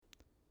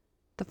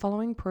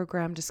following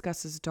program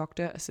discusses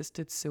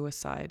doctor-assisted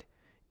suicide.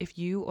 If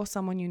you or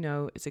someone you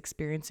know is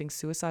experiencing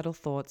suicidal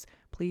thoughts,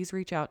 please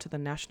reach out to the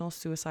National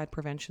Suicide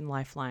Prevention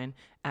Lifeline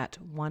at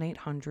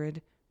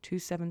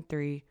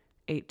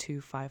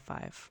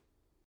 1-800-273-8255.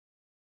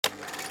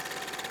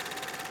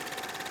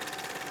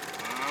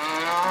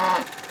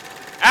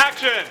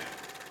 Action!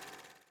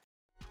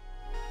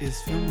 Is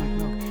film like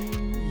milk?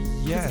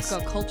 Yes. It's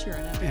got culture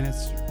in it. And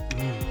it's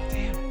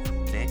Damn,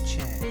 leche.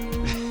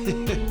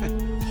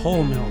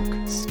 whole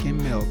milk,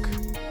 skim milk,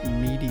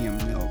 medium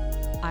milk.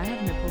 I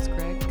have nipples,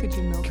 Greg. Could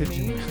you milk Could me?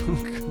 you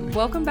milk me?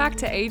 Welcome back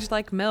to Aged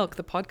Like Milk,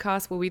 the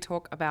podcast where we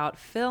talk about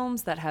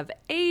films that have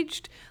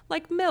aged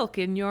like milk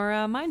in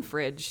your mind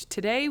fridge.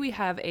 Today we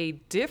have a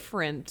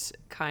different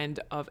kind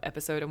of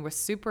episode and we're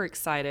super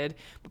excited.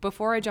 But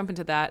before I jump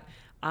into that,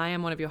 I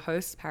am one of your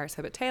hosts, Paris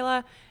Herbert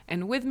Taylor,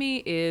 and with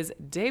me is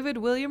David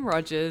William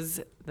Rogers,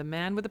 the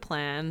man with a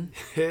plan.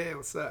 Hey,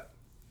 what's up?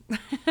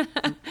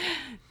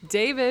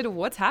 David,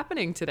 what's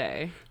happening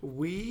today?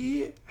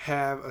 We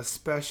have a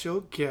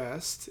special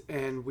guest,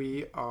 and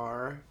we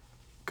are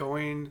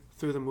going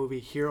through the movie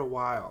Here a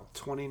While,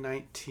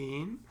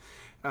 2019,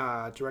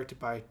 directed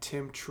by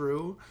Tim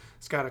True.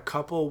 It's got a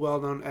couple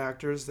well-known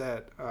actors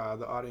that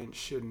the audience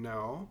should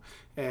know.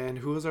 And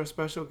who is our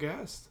special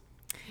guest?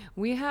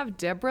 We have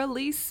Deborah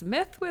Lee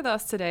Smith with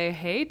us today.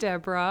 Hey,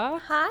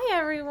 Deborah. Hi,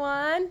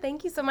 everyone.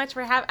 Thank you so much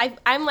for having.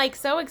 I'm like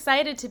so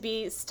excited to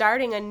be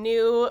starting a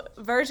new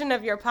version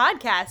of your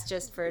podcast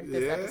just for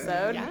this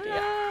episode.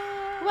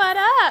 Yeah. What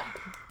up?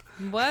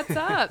 What's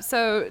up?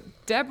 So,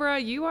 Deborah,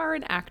 you are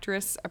an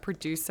actress, a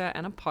producer,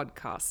 and a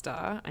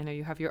podcaster. I know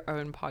you have your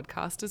own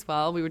podcast as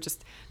well. We were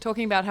just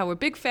talking about how we're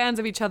big fans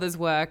of each other's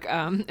work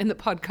in the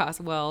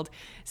podcast world.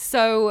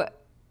 So,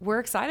 we're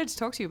excited to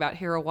talk to you about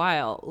Here a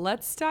While.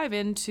 Let's dive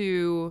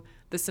into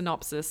the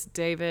synopsis.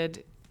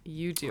 David,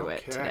 you do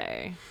it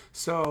today.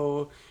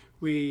 So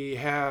we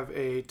have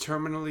a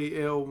terminally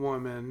ill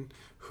woman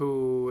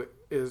who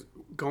is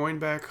going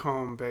back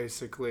home,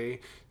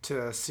 basically,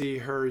 to see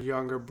her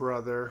younger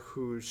brother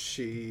who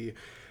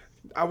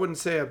I wouldn't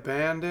say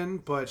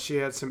abandoned, but she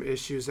had some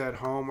issues at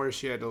home where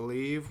she had to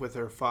leave with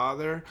her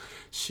father.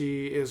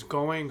 She is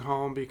going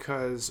home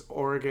because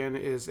Oregon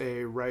is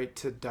a right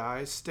to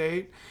die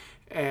state.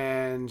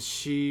 And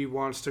she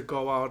wants to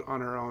go out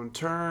on her own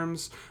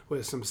terms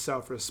with some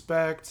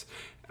self-respect.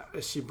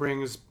 She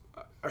brings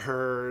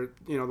her,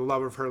 the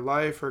love of her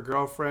life, her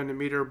girlfriend, to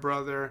meet her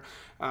brother.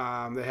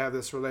 They have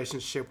this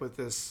relationship with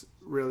this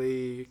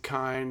really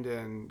kind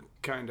and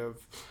kind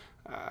of,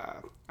 I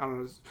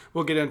don't know,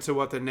 we'll get into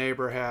what the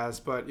neighbor has,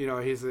 but,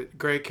 he's a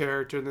great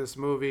character in this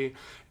movie.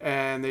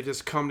 And they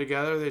just come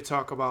together. They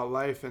talk about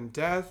life and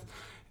death.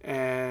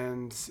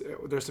 And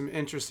there's some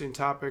interesting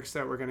topics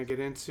that we're going to get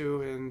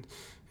into,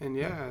 and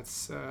yeah,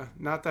 it's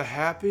not the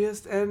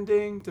happiest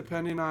ending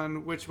depending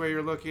on which way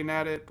you're looking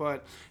at it,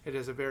 but it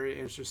is a very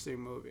interesting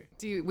movie.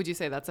 Would you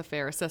say that's a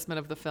fair assessment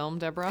of the film,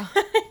 Deborah?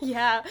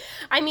 Yeah.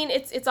 I mean,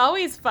 it's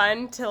always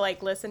fun to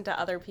like listen to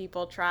other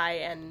people try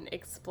and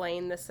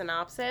explain the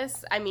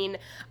synopsis. I mean,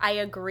 I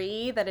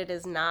agree that it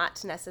is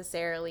not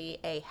necessarily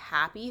a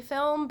happy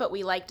film, but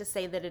we like to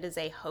say that it is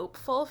a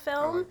hopeful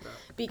film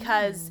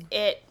because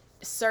it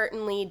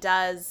certainly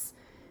does,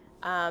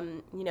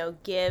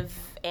 give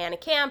Anna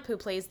Camp, who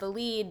plays the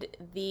lead,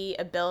 the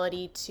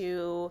ability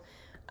to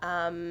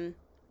end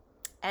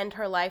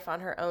her life on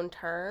her own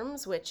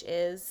terms, which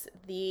is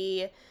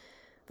the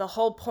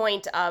whole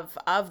point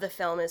of the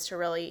film, is to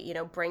really,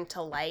 bring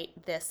to light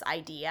this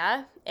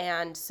idea.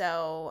 And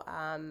so,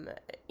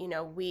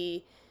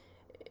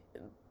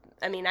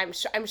 I'm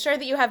sure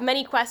that you have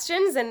many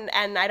questions, and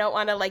I don't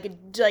want to like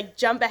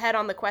jump ahead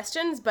on the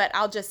questions, but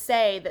I'll just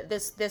say that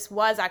this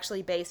was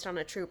actually based on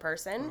a true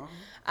person.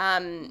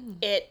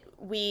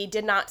 We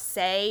did not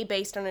say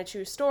based on a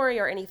true story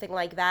or anything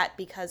like that,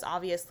 because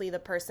obviously the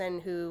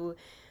person who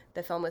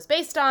the film was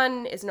based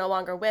on is no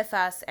longer with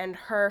us, and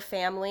her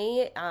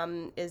family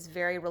is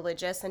very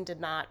religious and did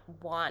not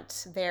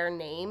want their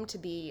name to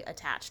be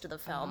attached to the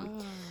film.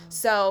 Oh.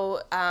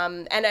 So,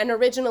 and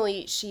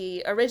originally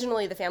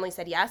the family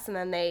said yes, and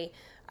then they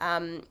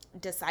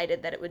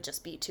decided that it would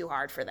just be too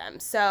hard for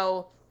them.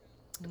 So,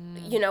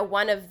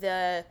 one of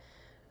the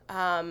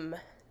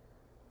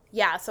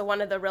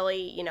one of the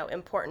really,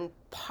 important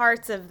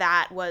parts of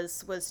that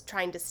was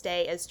trying to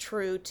stay as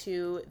true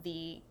to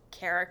the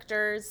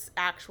character's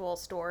actual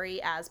story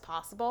as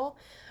possible,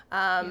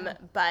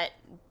 but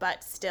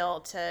still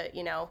to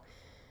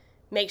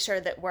make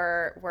sure that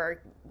we're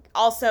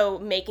also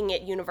making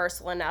it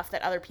universal enough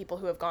that other people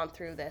who have gone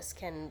through this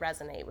can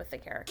resonate with the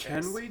characters.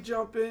 Can we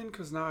jump in?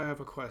 Because now I have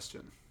a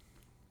question.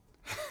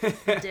 Do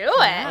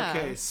it.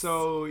 Okay,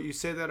 so you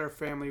say that our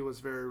family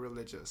was very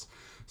religious.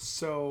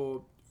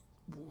 So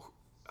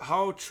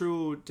how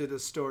true did the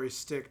story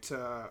stick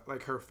to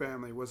like her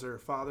family? Was her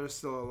father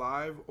still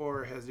alive,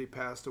 or has he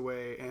passed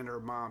away and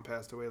her mom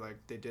passed away like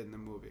they did in the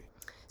movie?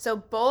 So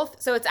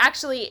both. So it's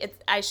actually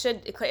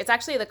it's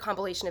actually the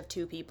compilation of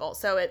two people.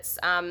 So it's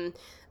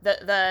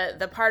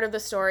the part of the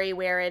story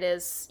where it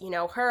is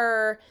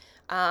her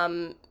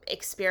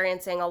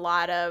experiencing a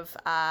lot of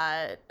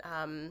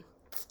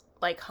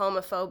like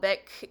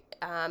homophobic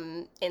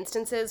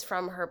instances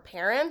from her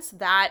parents,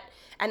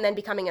 and then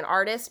becoming an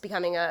artist,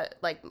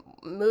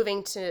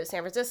 moving to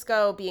San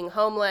Francisco, being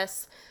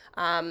homeless,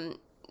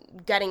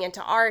 getting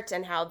into art,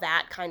 and how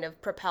that kind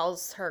of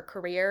propels her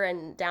career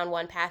and down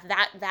one path.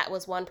 That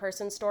was one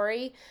person's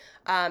story.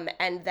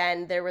 And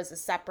then there was a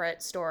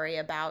separate story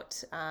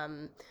about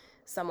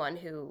someone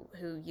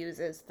who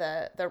uses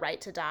the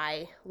right to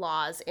die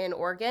laws in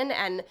Oregon.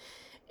 And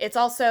it's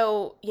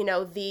also, you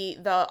know,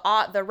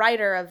 the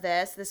writer of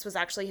this was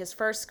actually his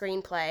first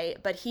screenplay,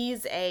 but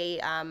he's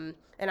an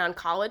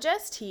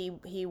oncologist.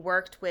 He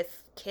worked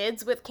with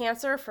kids with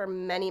cancer for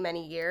many,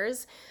 many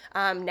years.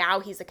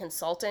 Now he's a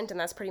consultant, and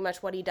that's pretty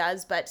much what he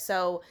does. But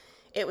so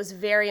it was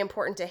very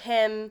important to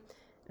him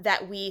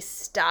that we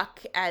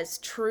stuck as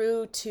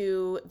true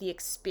to the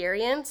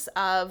experience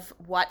of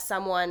what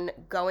someone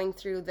going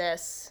through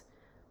this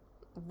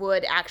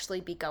would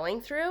actually be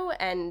going through.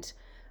 And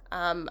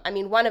I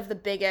mean, one of the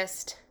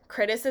biggest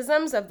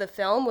criticisms of the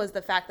film was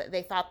the fact that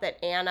they thought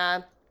that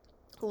Anna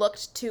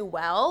looked too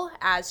well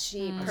as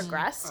she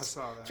progressed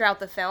throughout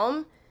the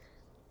film.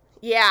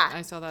 Yeah.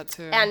 I saw that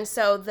too. And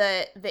so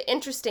the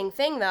interesting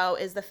thing, though,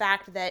 is the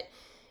fact that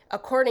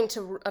according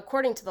to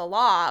the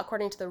law,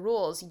 according to the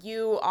rules,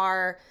 you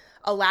are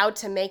allowed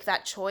to make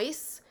that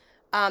choice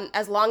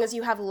as long as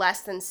you have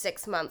less than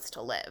 6 months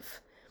to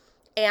live.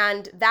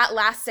 And that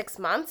last 6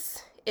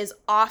 months is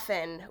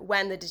often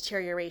when the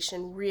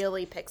deterioration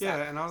really picks up.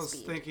 Yeah, and I was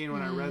thinking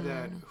when I read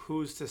that,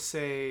 who's to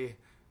say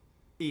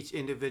each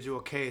individual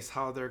case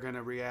how they're going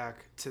to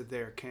react to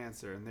their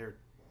cancer and their,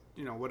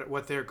 you know,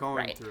 what they're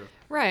going through.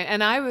 Right.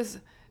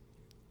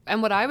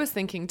 And what I was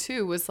thinking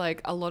too was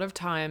like a lot of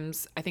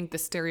times I think the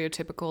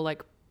stereotypical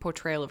like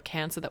portrayal of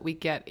cancer that we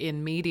get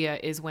in media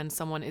is when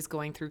someone is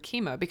going through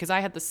chemo, because I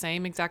had the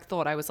same exact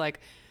thought. I was like,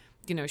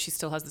 you know, she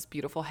still has this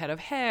beautiful head of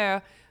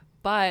hair,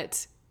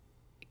 but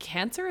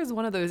cancer is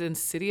one of those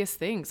insidious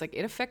things. Like,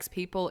 it affects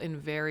people in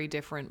very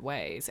different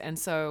ways. And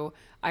so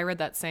I read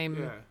that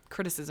same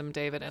criticism,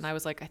 David, and I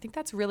was like, I think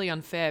that's really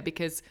unfair,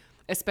 because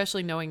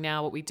especially knowing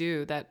now what we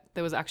do, that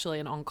there was actually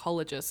an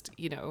oncologist,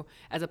 you know,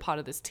 as a part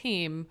of this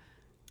team,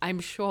 I'm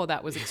sure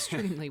that was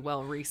extremely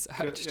well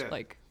researched. Yeah.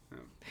 Like,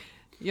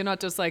 you're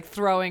not just like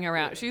throwing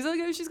around. She's like,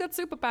 she's got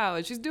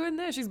superpowers. She's doing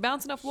this. She's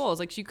bouncing off walls.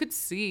 Like, you could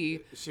see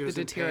the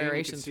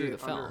deterioration through the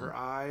film. Under her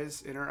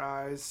eyes, in her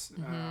eyes.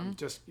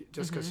 Just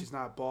because she's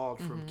not bald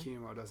from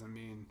chemo doesn't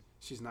mean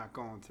she's not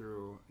going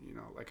through, you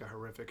know, like a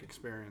horrific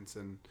experience.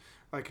 And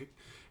like,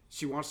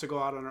 she wants to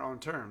go out on her own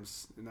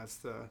terms, and that's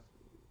the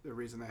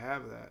reason they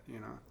have that, you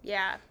know.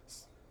 Yeah.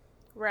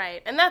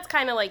 Right. And that's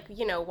kind of like,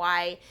 you know,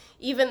 why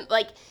even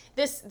like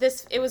this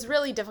it was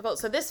really difficult.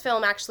 So this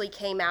film actually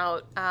came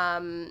out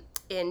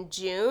in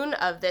June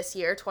of this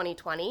year,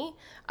 2020.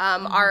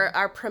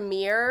 Our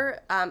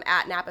premiere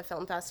at Napa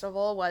Film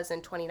Festival was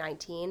in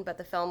 2019, but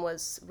the film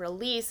was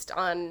released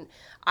on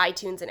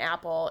iTunes and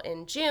Apple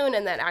in June,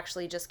 and then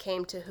actually just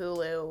came to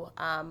Hulu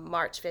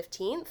March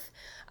 15th.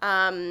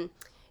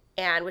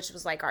 And which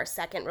was like our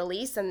second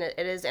release, and it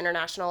is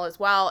international as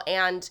well.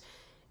 And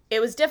it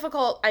was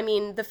difficult. I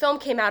mean, the film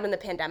came out in the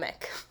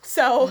pandemic,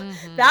 so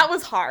that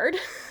was hard.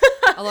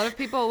 A lot of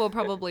people were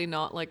probably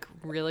not like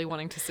really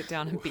wanting to sit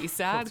down and be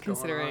sad,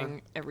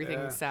 considering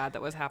everything sad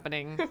that was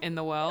happening in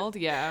the world.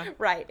 Yeah.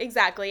 Right,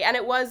 exactly. And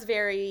it was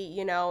very,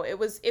 you know, it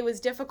was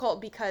difficult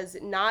because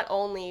not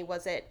only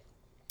was it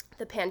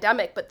the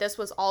pandemic, but this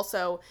was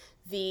also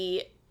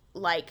the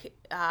like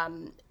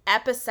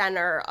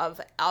epicenter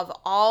of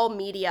all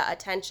media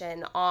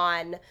attention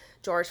on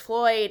George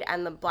Floyd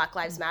and the Black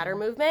Lives Matter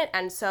movement.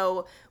 And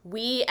so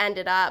we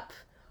ended up,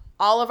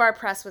 all of our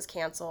press was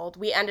canceled.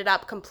 We ended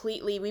up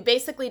we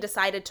basically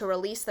decided to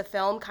release the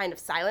film kind of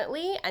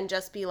silently and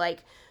just be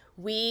like,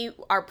 we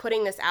are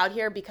putting this out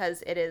here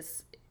because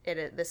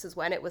this is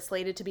when it was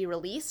slated to be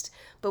released,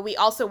 but we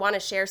also want to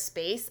share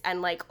space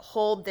and like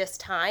hold this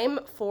time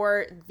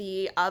for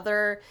the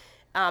other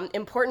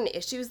important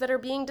issues that are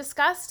being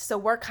discussed. So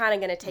we're kind of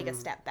going to take a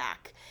step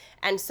back.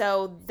 And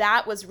so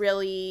that was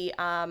really,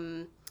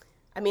 that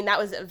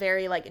was a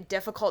very like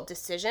difficult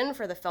decision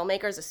for the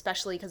filmmakers,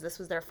 especially because this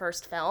was their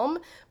first film,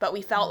 but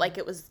we felt like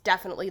it was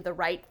definitely the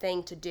right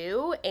thing to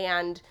do.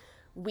 And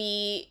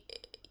we,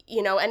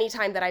 you know,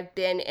 anytime that I've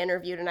been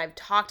interviewed and I've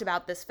talked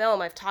about this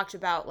film, I've talked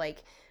about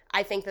like,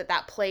 I think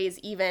that plays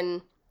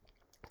even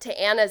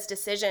to Anna's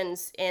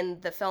decisions in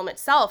the film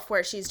itself,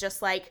 where she's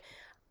just like,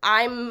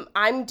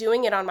 I'm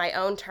doing it on my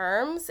own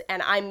terms,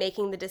 and I'm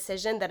making the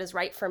decision that is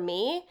right for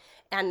me,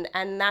 and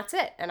that's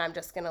it. And I'm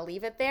just going to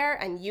leave it there,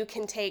 and you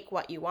can take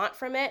what you want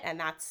from it, and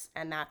that's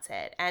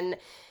it. And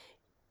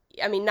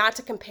I mean, not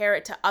to compare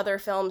it to other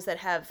films that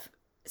have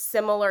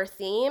similar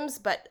themes,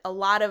 but a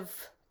lot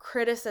of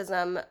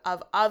criticism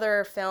of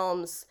other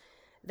films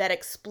that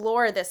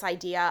explore this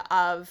idea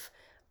of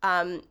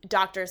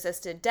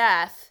doctor-assisted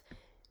death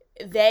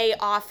they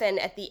often,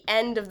 at the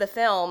end of the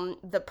film,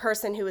 the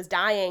person who is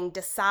dying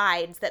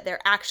decides that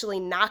they're actually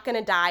not going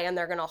to die and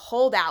they're going to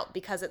hold out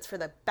because it's for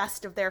the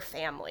best of their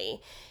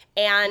family.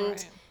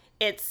 And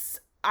it's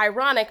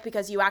ironic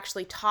because you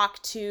actually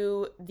talk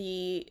to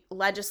the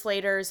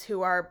legislators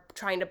who are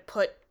trying to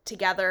put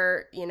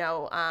together,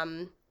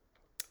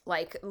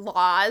 like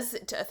laws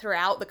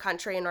throughout the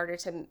country in order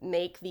to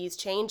make these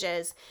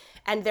changes.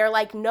 And they're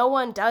like, no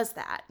one does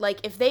that. Like,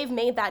 if they've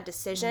made that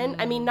decision,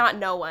 I mean, not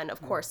no one,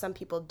 of course, some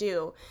people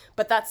do,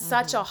 but that's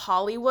such a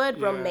Hollywood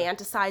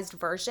romanticized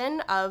version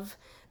of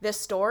this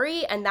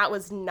story. And that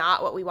was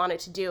not what we wanted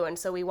to do. And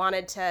so we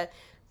wanted to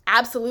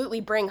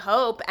absolutely bring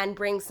hope and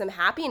bring some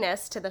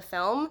happiness to the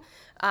film.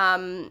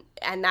 And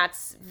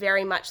that's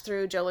very much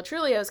through Joe Lo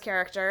Truglio's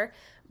character.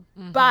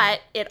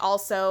 But it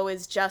also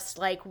is just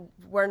like,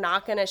 we're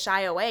not going to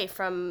shy away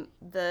from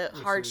the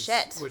hard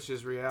shit. Which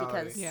is reality.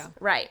 Because,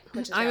 right.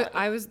 Which is reality.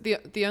 I was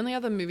the only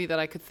other movie that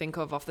I could think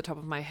of off the top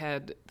of my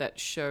head that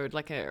showed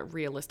like a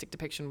realistic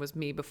depiction was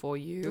Me Before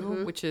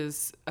You, which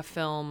is a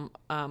film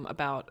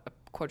about a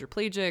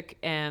quadriplegic,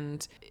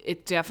 and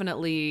it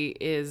definitely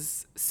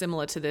is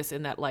similar to this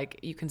in that like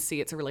you can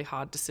see it's a really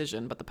hard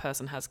decision, but the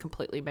person has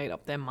completely made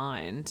up their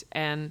mind.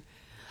 And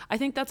I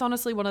think that's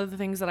honestly one of the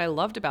things that I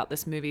loved about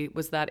this movie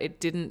was that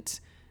it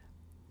didn't,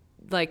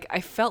 like,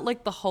 I felt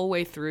like the whole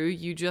way through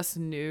you just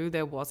knew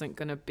there wasn't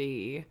going to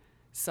be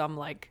some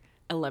like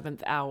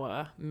 11th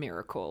hour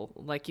miracle.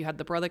 Like, you had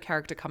the brother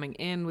character coming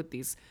in with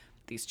these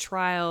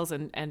trials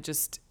and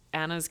just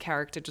Anna's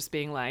character just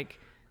being like,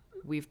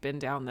 we've been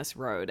down this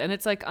road. And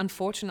it's like,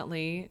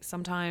 unfortunately,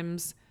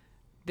 sometimes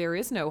there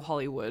is no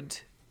Hollywood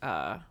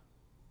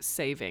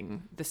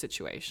saving the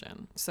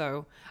situation.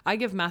 So I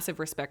give massive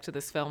respect to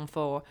this film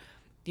for,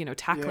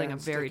 tackling a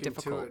very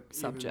difficult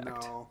subject.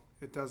 Even though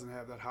it doesn't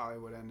have that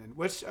Hollywood ending,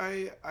 which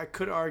I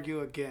could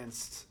argue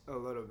against a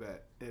little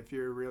bit if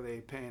you're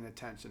really paying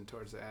attention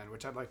towards the end,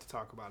 which I'd like to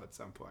talk about at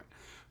some point.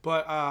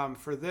 But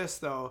for this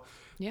though,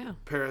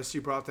 Paris,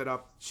 you brought that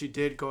up. She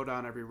did go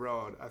down every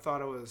road. I thought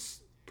it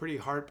was pretty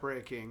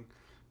heartbreaking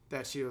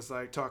that she was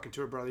like talking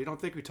to her brother. You don't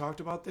think we talked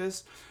about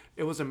this?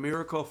 It was a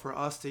miracle for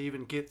us to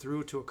even get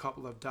through to a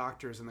couple of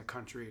doctors in the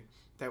country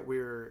that we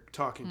were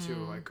talking to.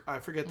 Like, I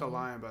forget the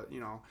line, but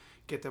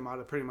get them out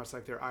of pretty much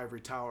like their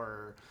ivory tower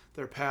or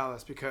their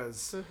palace,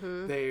 because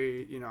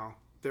they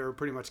were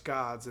pretty much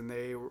gods, and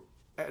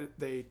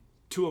they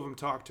two of them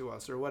talked to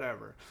us or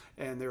whatever,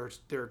 and they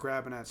were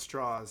grabbing at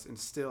straws and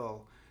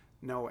still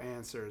no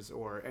answers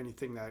or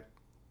anything that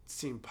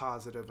seemed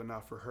positive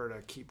enough for her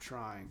to keep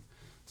trying.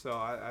 So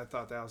I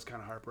thought that was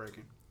kind of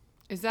heartbreaking.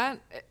 Is that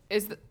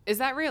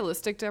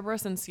realistic, Deborah?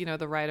 Since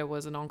the writer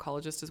was an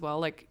oncologist as well.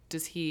 Like,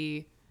 does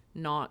he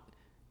not?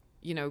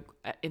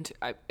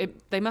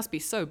 They must be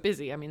so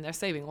busy. I mean, they're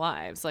saving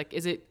lives. Like,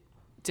 is it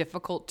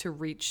difficult to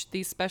reach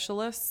these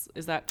specialists?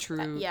 Is that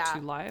true to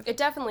life? It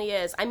definitely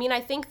is. I mean,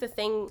 I think the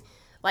thing,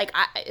 like,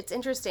 it's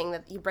interesting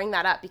that you bring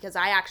that up, because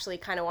I actually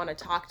kind of want to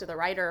talk to the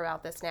writer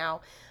about this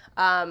now.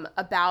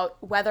 About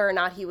whether or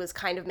not he was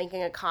kind of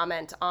making a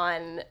comment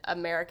on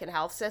American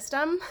health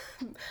system.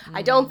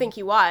 I don't think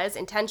he was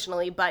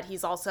intentionally, but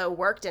he's also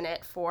worked in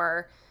it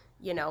for,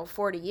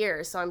 40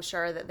 years. So I'm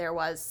sure that there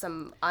was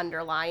some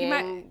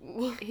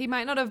underlying... He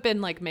might not have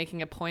been like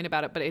making a point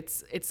about it, but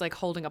it's like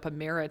holding up a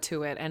mirror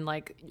to it. And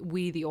like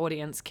we, the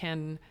audience,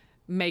 can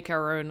make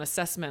our own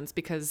assessments,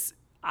 because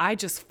I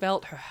just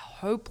felt her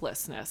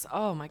hopelessness.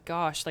 Oh my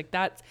gosh. Like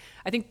I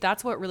think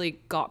that's what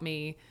really got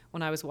me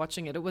when I was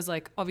watching it. It was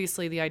like,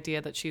 obviously the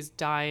idea that she's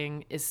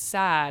dying is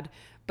sad,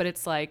 but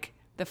it's like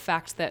the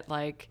fact that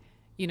like,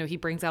 he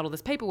brings out all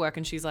this paperwork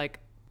and she's like,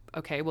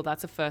 okay, well,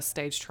 that's a first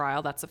stage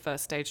trial.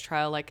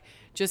 Like,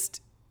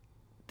 just,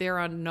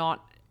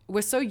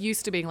 we're so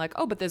used to being like,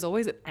 oh, but there's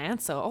always an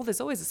answer. Oh,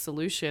 there's always a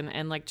solution.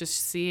 And like, just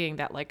seeing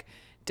that like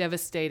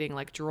devastating,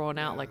 like drawn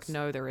out, like,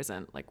 no, there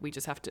isn't. Like, we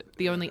just have to,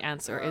 the only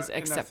answer is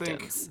acceptance.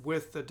 And I think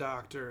with the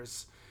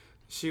doctors,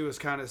 she was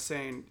kind of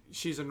saying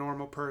she's a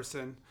normal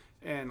person.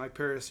 And like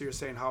Paris, you're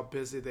saying how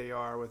busy they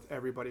are with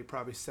everybody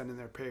probably sending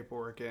their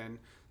paperwork in.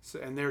 So,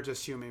 and they're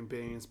just human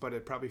beings, but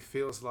it probably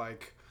feels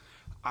like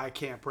I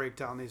can't break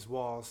down these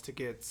walls to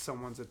get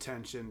someone's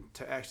attention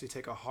to actually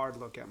take a hard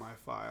look at my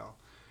file.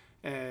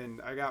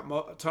 And I got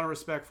a ton of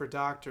respect for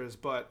doctors,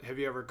 but have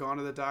you ever gone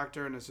to the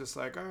doctor and it's just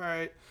like, all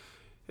right,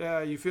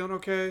 yeah, you feeling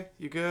okay?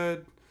 You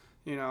good?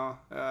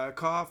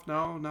 Cough?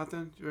 No,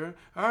 nothing. Sure.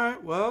 All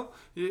right, well,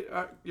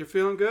 you're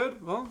feeling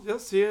good? Well, you'll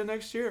see you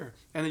next year.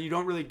 And then you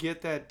don't really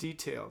get that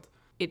detailed.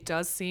 It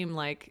does seem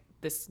like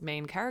this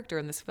main character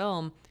in this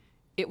film,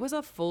 it was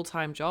a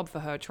full-time job for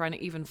her trying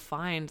to even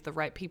find the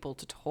right people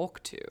to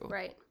talk to.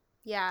 Right.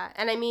 Yeah.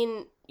 And I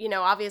mean,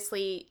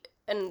 obviously,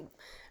 and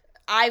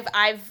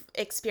I've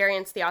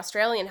experienced the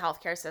Australian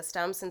healthcare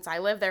system since I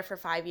lived there for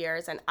 5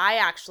 years, and I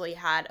actually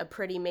had a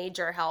pretty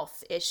major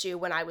health issue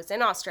when I was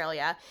in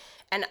Australia.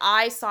 And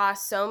I saw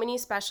so many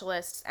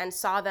specialists and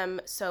saw them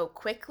so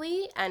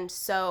quickly and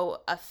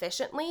so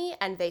efficiently,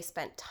 and they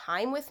spent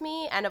time with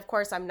me. And of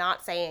course, I'm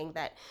not saying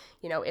that,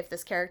 if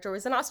this character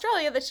was in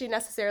Australia, that she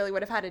necessarily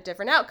would have had a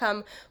different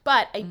outcome.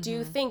 But I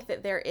do think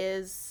that there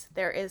is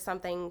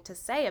something to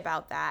say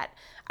about that.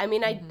 I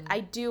mean, I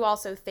do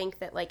also think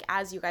that, like,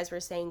 as you guys were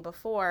saying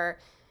before,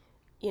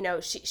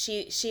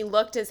 she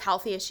looked as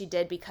healthy as she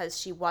did because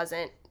she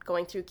wasn't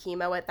going through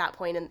chemo at that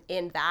point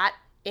in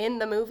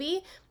the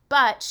movie.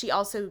 But she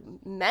also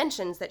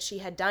mentions that she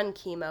had done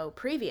chemo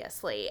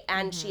previously,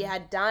 and she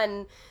had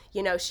done,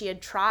 she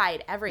had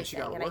tried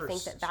everything. And I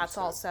think that that's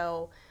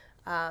also,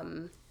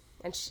 and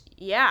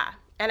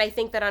I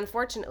think that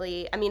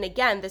unfortunately, I mean,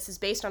 again, this is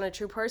based on a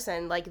true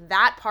person. Like,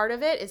 that part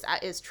of it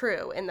is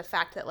true in the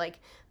fact that, like,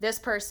 this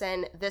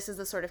person, this is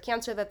the sort of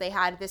cancer that they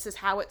had, this is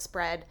how it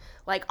spread.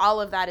 Like, all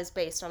of that is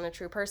based on a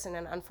true person.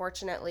 And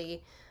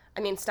unfortunately,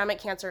 I mean, stomach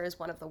cancer is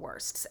one of the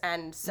worst.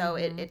 And so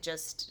it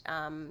just,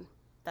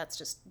 that's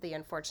just the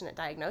unfortunate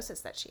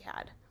diagnosis that she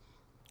had.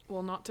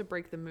 Well, not to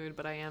break the mood,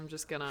 but I am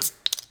just gonna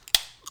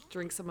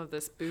drink some of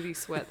this booty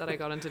sweat that I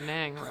got into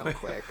Nang real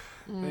quick.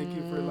 Thank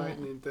you for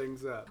lightening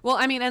things up. Well,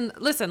 I mean, and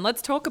listen,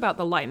 let's talk about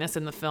the lightness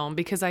in the film,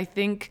 because I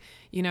think,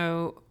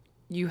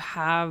 you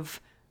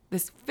have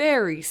this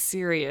very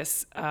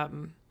serious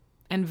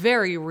and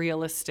very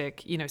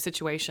realistic,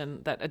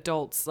 situation that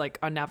adults like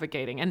are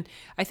navigating. And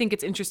I think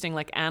it's interesting,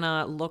 like,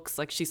 Anna looks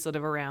like she's sort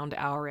of around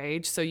our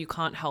age. So you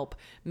can't help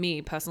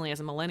me personally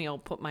as a millennial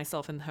put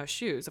myself in her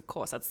shoes. Of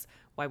course, that's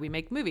why we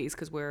make movies,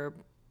 because we're,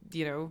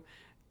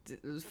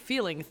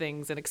 feeling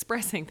things and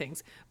expressing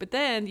things. But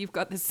then you've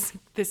got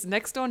this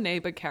next door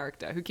neighbor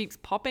character who keeps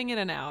popping in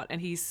and out,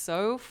 and he's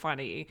so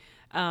funny.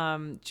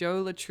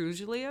 Joe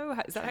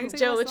Latrulio, is that how you say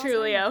Joe his last name?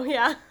 Latrulio,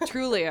 yeah.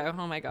 Trulio,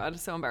 oh my god,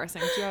 so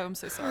embarrassing. Joe, I'm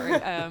so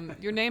sorry.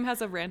 Your name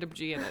has a random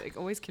G in it. It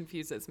always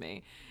confuses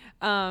me.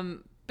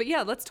 But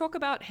yeah, let's talk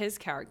about his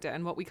character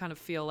and what we kind of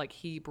feel like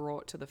he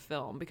brought to the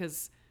film,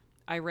 because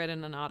I read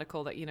in an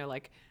article that,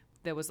 like,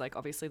 there was, like,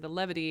 obviously the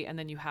levity, and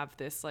then you have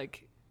this,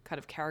 like, kind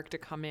of character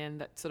come in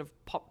that sort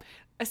of pop.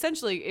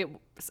 Essentially,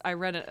 I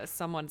read it,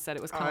 someone said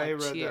it was kind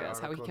of like Cheers,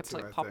 how he kept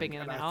like popping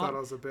in and out. I thought it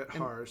was a bit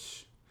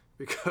harsh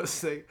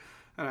because and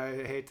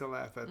I hate to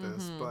laugh at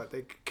this, but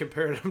they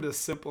compared him to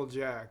Simple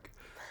Jack,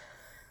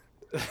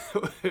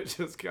 which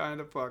is kind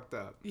of fucked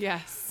up.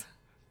 Yes.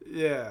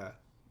 Yeah.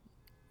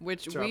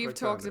 Which Tropic we've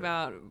talked Thunder.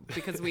 about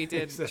because we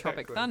did Exactly.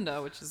 Tropic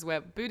Thunder, which is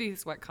where Booty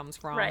Sweat comes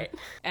from. Right.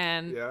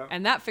 And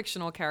that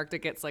fictional character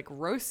gets like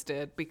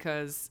roasted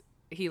because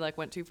he like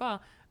went too far.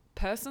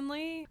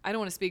 Personally, I don't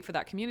want to speak for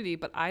that community,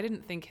 but I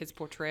didn't think his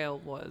portrayal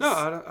was. No,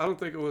 I don't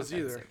think it was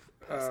either.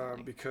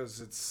 offensive,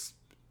 Because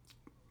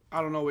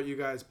I don't know what you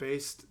guys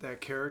based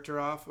that character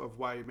off of,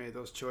 why you made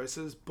those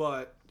choices,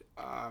 but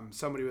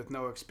somebody with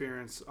no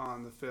experience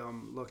on the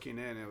film looking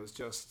in, it was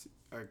just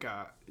a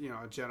guy,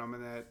 a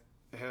gentleman that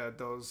had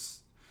those,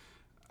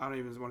 I don't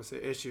even want to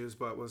say issues,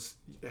 but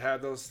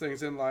had those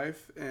things in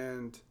life,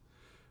 and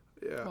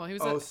yeah, Well, he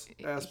was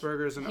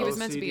Asperger's and he was OCD.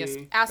 meant to be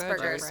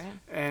Asperger's. right?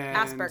 And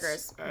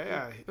Asperger's.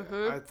 Yeah,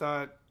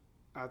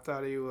 I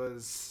thought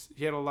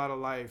he had a lot of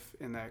life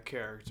in that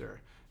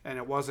character, and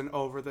it wasn't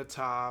over the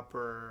top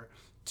or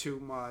too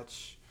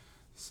much.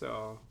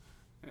 So,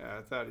 yeah,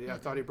 I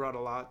thought he brought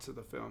a lot to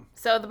the film.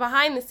 So the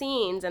behind the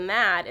scenes in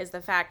that is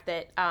the fact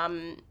that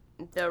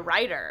the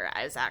writer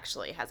has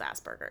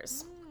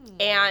Asperger's,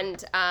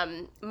 and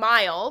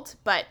mild,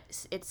 but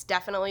it's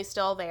definitely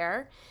still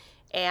there.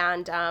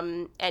 And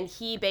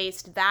he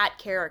based that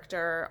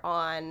character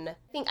on,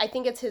 I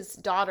think it's his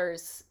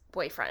daughter's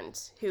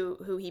boyfriend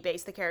who he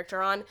based the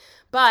character on.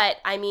 But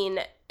I mean,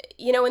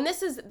 and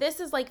this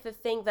is like the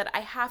thing that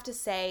I have to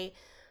say,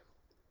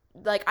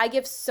 like, I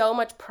give so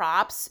much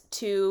props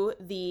to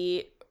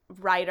the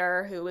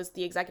writer who was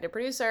the executive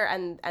producer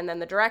and then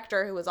the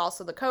director who was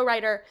also the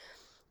co-writer,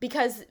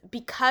 because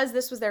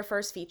this was their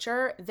first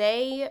feature,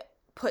 they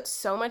put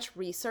so much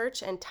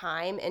research and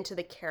time into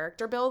the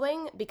character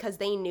building because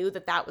they knew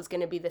that was going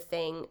to be the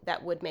thing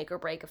that would make or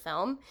break a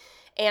film.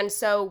 And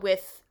so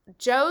with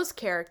Joe's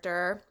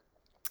character,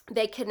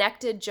 they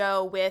connected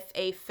Joe with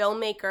a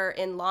filmmaker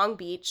in Long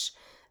Beach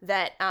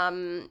that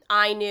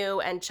I knew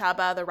and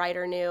Chaba, the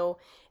writer, knew.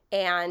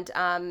 And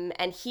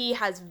he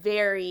has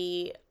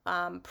very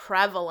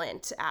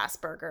prevalent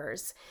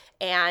Asperger's,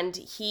 and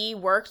he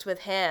worked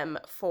with him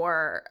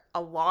for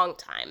a long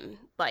time,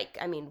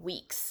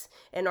 weeks,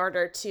 in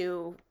order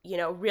to,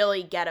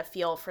 really get a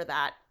feel for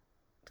that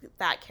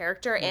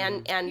character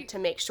and to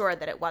make sure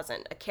that it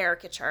wasn't a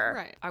caricature.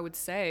 Right. I would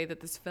say that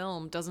this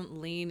film doesn't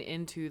lean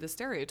into the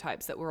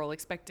stereotypes that we're all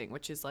expecting,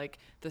 which is like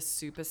the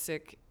super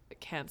sick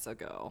cancer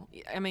girl.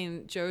 I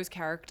mean, Joe's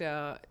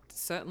character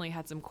certainly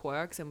had some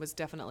quirks and was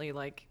definitely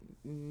like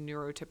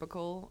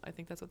neurotypical, I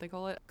think that's what they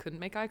call it. Couldn't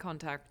make eye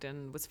contact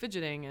and was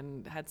fidgeting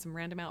and had some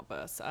random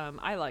outbursts.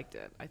 I liked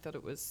it. I thought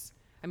it was,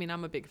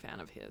 I'm a big fan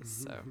of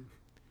his, so.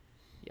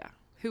 Yeah.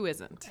 Who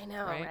isn't? I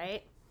know, right?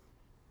 right?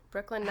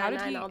 Brooklyn How did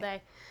Nine-Nine he- all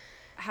day.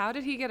 How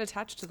did he get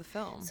attached to the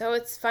film? So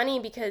it's funny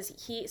because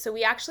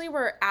we actually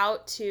were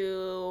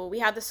we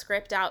had the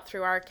script out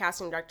through our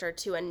casting director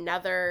to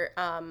another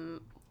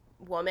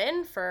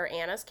woman for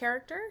Anna's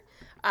character.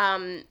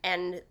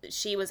 And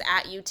she was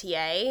at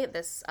UTA,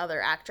 this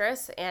other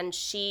actress, and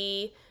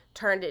she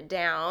turned it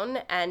down.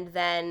 And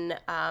then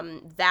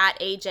that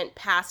agent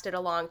passed it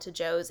along to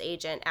Joe's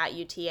agent at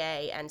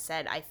UTA and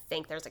said, I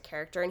think there's a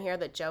character in here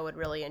that Joe would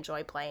really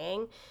enjoy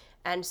playing.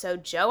 And so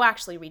Joe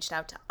actually reached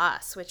out to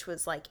us, which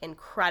was like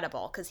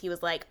incredible because he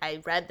was like,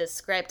 I read this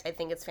script. I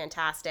think it's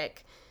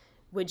fantastic.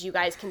 Would you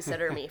guys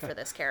consider me for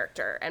this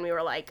character? And we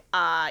were like,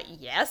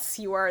 yes,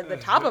 you are the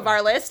top of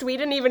our list. We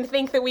didn't even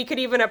think that we could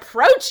even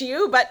approach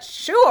you, but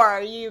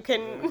sure, you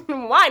can.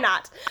 Why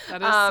not?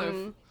 That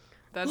is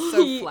that's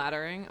so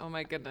flattering. Oh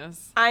my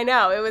goodness. I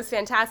know, it was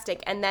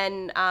fantastic. And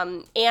then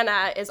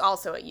Anna is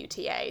also at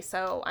UTA.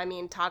 So, I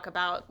mean, talk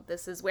about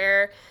this is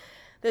where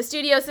the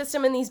studio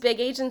system and these big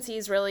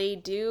agencies really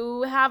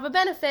do have a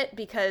benefit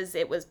because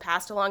it was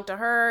passed along to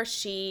her.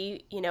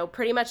 She,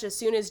 pretty much as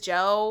soon as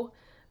Joe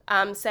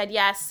said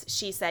yes,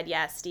 she said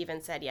yes,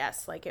 Steven said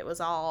yes. Like, it was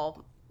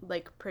all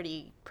like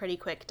pretty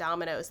quick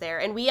dominoes there.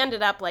 And we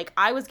ended up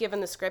I was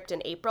given the script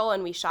in April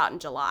and we shot in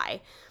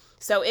July.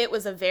 So it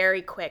was a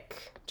very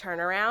quick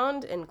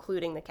turnaround,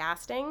 including the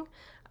casting,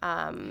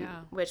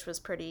 which was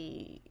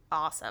pretty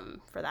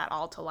awesome for that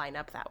all to line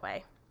up that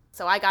way.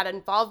 So I got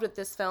involved with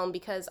this film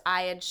because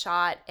I had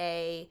shot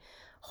a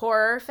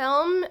horror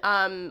film,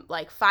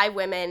 5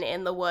 women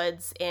in the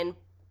woods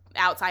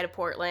outside of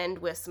Portland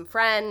with some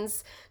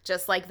friends,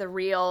 just like the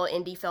real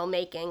indie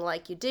filmmaking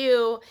like you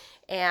do.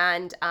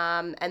 And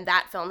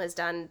that film has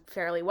done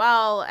fairly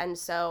well. And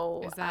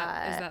so is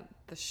that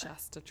the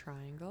Shasta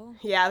Triangle?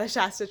 Yeah, the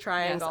Shasta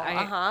Triangle.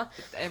 Yes,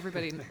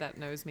 everybody that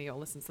knows me or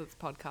listens to this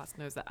podcast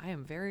knows that I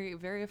am very,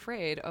 very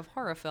afraid of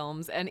horror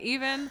films. And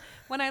even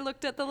when I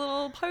looked at the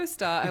little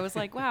poster, I was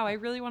like, wow, I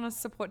really want to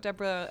support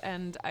Deborah,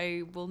 and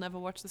I will never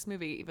watch this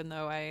movie, even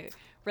though I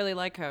really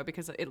like her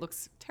because it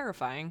looks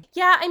terrifying.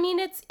 Yeah, I mean,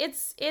 it's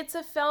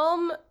a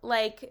film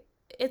that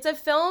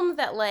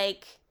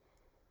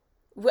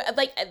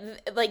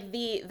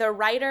the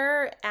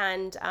writer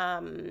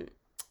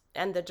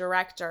and the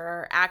director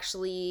are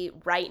actually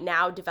right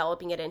now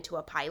developing it into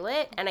a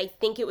pilot, and I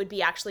think it would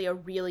be actually a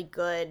really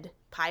good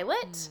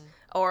pilot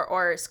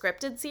or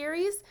scripted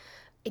series.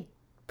 I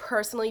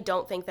personally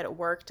don't think that it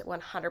worked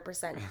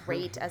 100%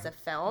 great as a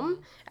film,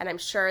 and I'm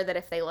sure that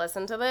if they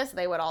listen to this,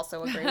 they would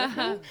also agree with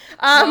me.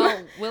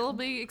 Well, we'll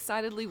be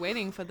excitedly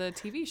waiting for the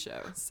TV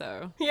show.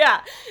 So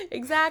yeah,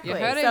 exactly. You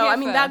heard it so here I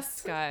mean,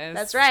 first, guys.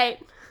 That's right.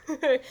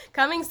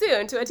 Coming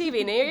soon to a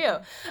TV near you.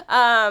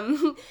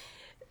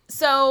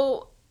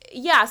 So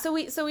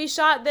we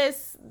shot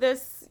this,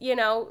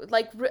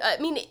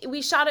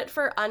 we shot it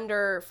for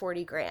under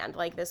 40 grand.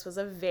 Like, this was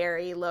a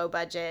very low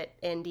budget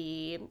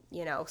indie,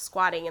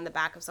 squatting in the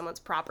back of someone's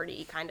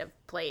property kind of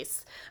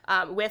place,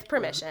 with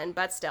permission,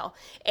 but still.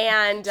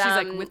 And she's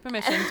like, with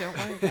permission, don't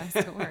worry, guys,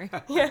 don't worry.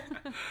 Yeah.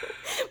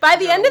 By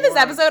the end of this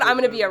episode, I'm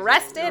going to be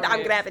arrested. I'm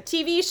going to have a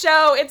TV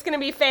show. It's going to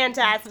be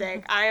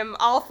fantastic. I am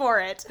all for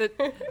it.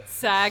 The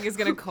SAG is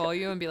going to call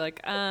you and be like,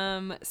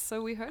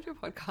 so we heard your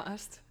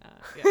podcast.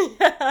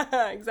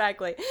 Yeah,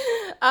 exactly.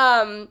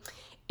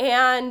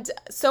 And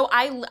so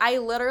I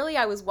literally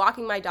was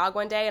walking my dog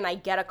one day and I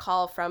get a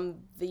call from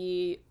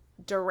the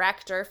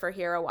director for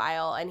Here a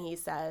While, and he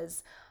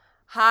says,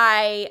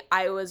 hi,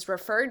 I was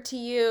referred to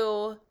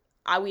you.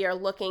 We are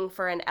looking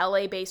for an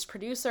LA-based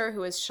producer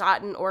who has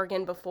shot in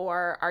Oregon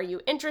before. Are you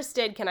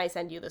interested? Can I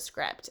send you the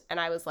script? And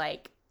I was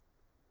like,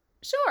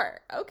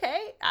 sure,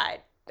 okay.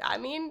 I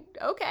mean,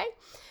 okay.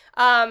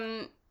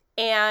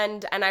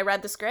 And I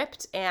read the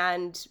script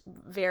and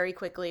very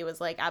quickly was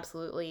like,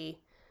 absolutely,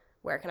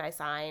 where can I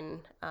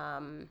sign?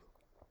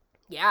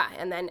 Yeah.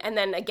 And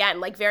then again,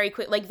 like very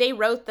quick, like they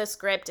wrote the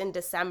script in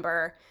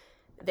December.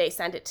 They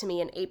sent it to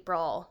me in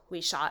April. We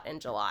shot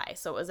in July.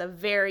 So it was a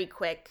very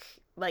quick,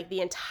 like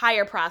the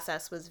entire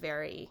process was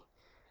very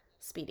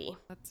speedy.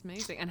 That's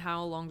amazing. And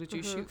how long did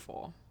you shoot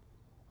for?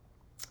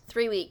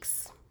 3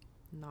 weeks.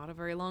 Not a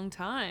very long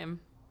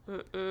time.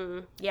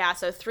 Yeah,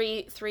 so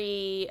three,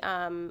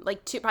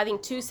 like two, I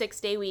think 2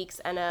 6-day weeks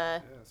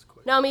and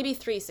maybe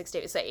 3 6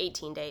 days, so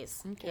 18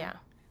 days. Okay. Yeah.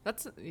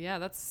 That's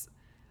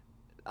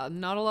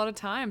not a lot of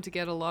time to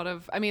get a lot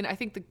of, I mean, I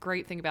think the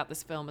great thing about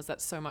this film is that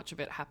so much of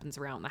it happens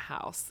around the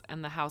house,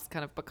 and the house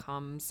kind of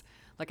becomes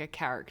like a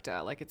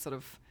character, like it's sort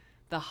of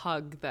the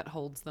hug that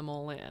holds them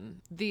all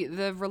in.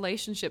 The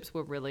relationships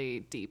were really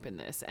deep in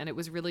this, and it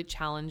was really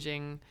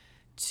challenging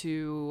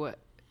to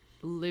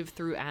live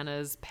through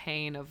Anna's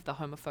pain of the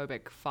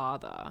homophobic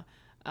father.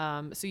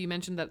 So you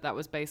mentioned that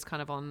was based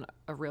kind of on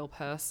a real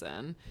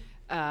person.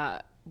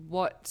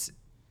 What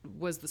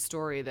was the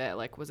story there?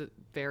 Like, was it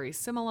very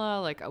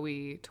similar? Like, are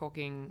we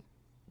talking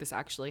this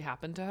actually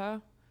happened to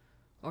her?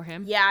 or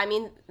him? Yeah, I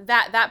mean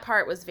that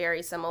part was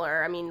very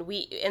similar. I mean, we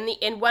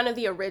in one of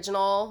the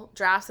original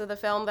drafts of the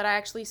film that I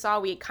actually saw,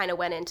 we kind of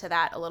went into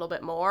that a little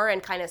bit more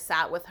and kind of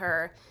sat with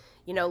her,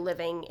 you know,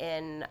 living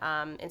in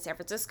San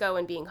Francisco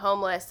and being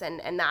homeless, and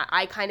that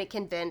I kind of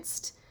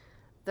convinced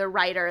the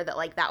writer that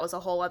like that was a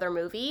whole other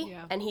movie.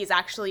 Yeah. And he's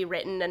actually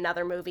written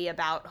another movie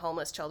about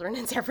homeless children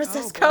in San Oh,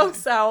 Francisco. boy.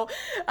 So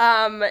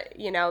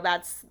you know,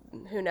 that's,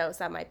 who knows,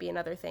 that might be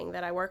another thing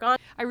that I work on.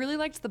 I really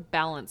liked the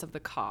balance of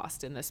the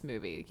cast in this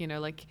movie. You know,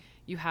 like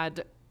you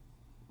had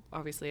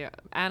obviously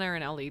Anna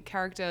and our lead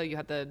character, you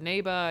had the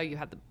neighbor, you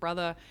had the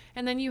brother,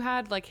 and then you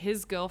had like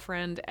his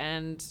girlfriend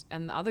and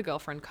the other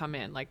girlfriend come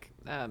in, like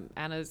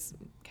Anna's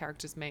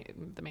character's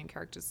the main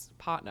character's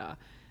partner.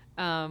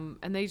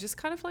 And they just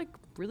kind of like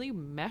really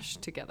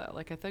meshed together.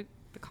 Like I think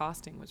the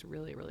casting was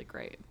really, really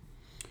great.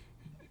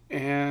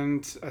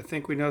 And I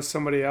think we know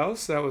somebody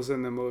else that was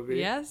in the movie.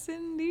 Yes,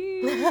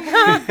 indeed.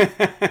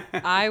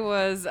 I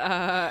was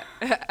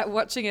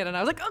watching it and I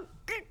was like, oh,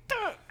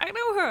 I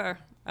know her.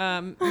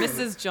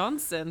 Mrs.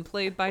 Johnson,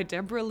 played by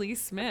Deborah Lee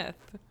Smith.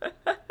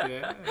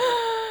 Yeah.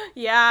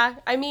 Yeah,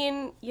 I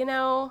mean, you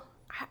know,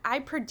 I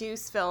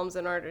produce films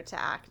in order to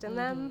act in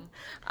them.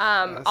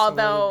 That's the way to do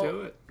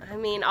Although, it. I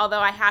mean, although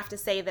I have to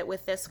say that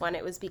with this one,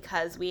 it was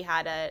because we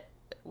had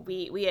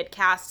we had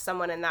cast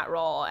someone in that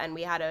role, and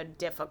we had a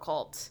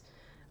difficult,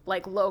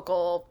 like,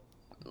 local,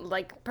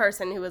 like,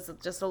 person who was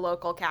just a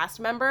local cast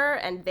member,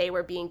 and they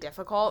were being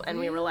difficult, and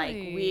we were like,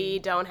 Really? we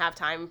don't have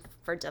time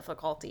for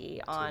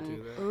difficulty on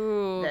Do that.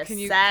 Ooh, the can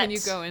you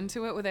set. go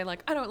into it? Were they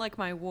like, I don't like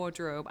my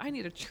wardrobe, I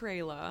need a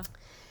trailer?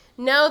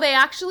 No, they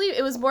actually,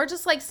 it was more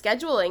just like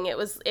scheduling. It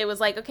was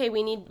like, okay,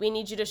 we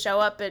need you to show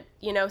up at,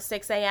 you know,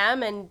 6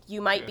 a.m. and you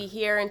might be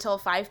here until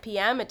 5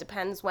 p.m. It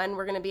depends when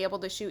we're going to be able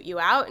to shoot you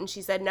out. And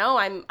she said, no,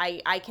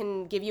 I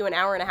can give you an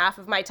hour and a half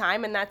of my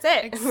time and that's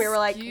it. And we were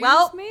like, Excuse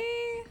well, me?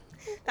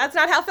 that's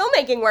not how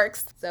filmmaking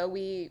works. So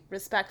we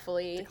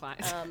respectfully,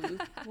 Declined.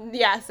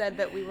 said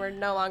that we were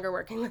no longer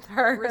working with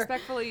her.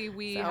 Respectfully,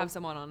 we So. have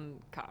someone on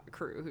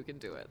crew who can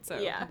do it. So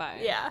Yeah, bye.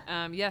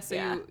 yeah. So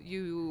Yeah.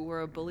 you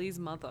were a bully's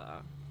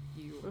mother.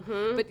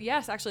 But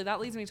yes, actually, that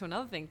leads me to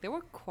another thing. There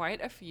were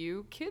quite a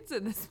few kids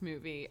in this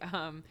movie,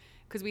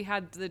 because we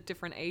had the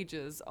different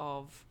ages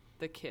of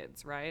the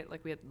kids, right?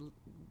 Like we had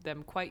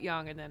them quite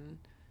young, and then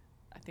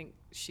I think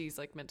she's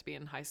like meant to be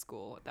in high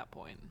school at that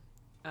point.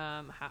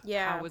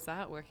 How was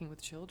that working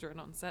with children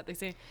on set?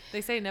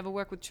 They say never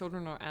work with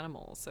children or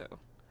animals. So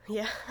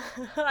Yeah,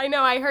 I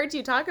know. I heard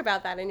you talk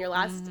about that in your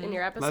in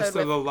your episode Less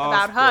with, of the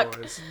about Lost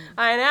Hook. Boys.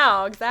 I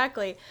know,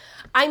 exactly.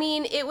 I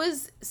mean, it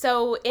was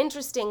so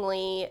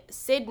interestingly,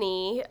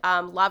 Sydney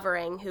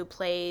Lovering, who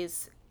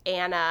plays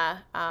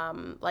Anna,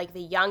 like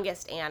the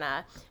youngest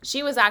Anna,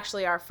 she was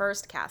actually our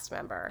first cast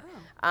member,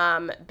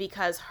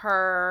 because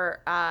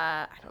her,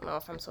 I don't know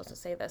if I'm supposed to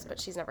say this, but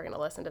she's never going to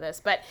listen to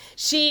this, but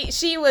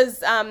she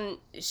was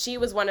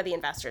one of the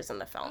investors in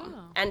the film.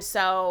 And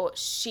so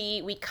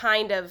we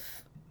kind of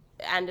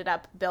ended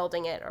up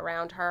building it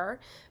around her,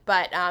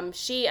 but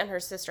she and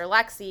her sister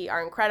Lexi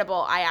are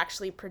incredible. I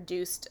actually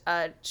produced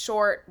a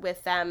short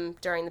with them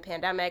during the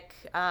pandemic,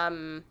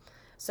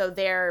 so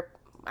they're,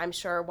 I'm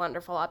sure,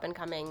 wonderful up and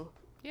coming,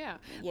 yeah.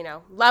 you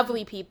know,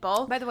 lovely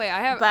people. By the way,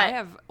 I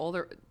have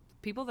older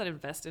people that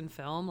invest in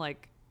film.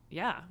 Like,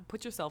 yeah,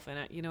 put yourself in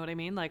it. You know what I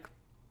mean? Like,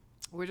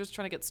 we're just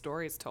trying to get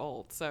stories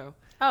told. So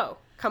Oh,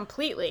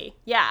 completely,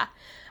 yeah.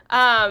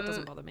 it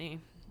doesn't bother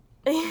me.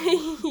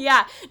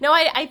 Yeah, no,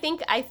 I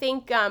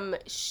think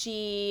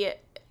she,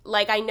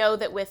 like, I know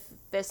that with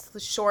this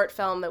short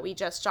film that we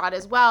just shot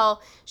as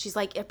well, she's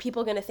like, are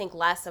people going to think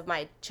less of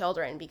my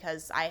children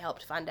because I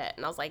helped fund it?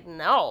 And I was like,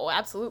 no,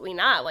 absolutely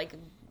not. Like,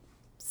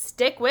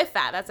 stick with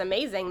that. That's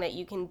amazing that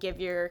you can give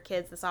your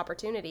kids this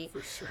opportunity.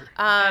 For sure.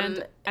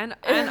 And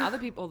other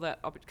people that,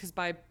 because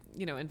by,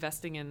 you know,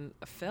 investing in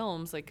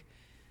films, like,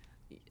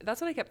 that's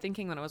what I kept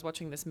thinking when I was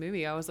watching this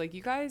movie. I was like,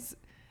 you guys,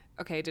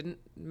 okay, didn't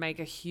make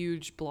a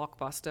huge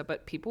blockbuster,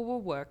 but people were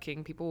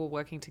working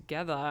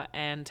together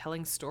and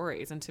telling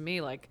stories. And to me,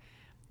 like,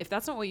 if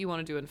that's not what you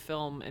want to do in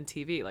film and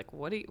TV, like,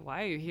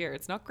 why are you here?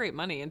 It's not great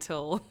money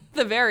until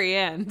the very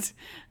end.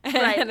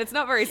 Right. And it's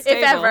not very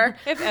stable.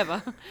 If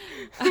ever.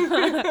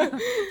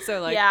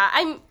 So, like, Yeah,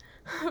 I'm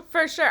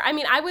for sure. I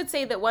mean, I would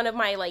say that one of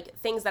my, like,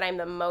 things that I'm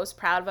the most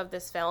proud of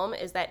this film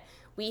is that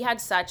we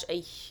had such a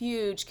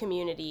huge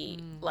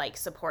community like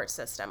support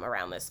system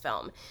around this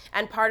film,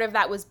 and part of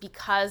that was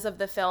because of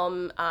the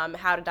film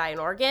How to Die in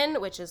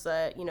Oregon, which is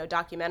a, you know,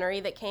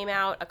 documentary that came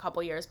out a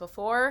couple years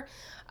before,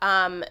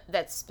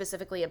 that's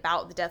specifically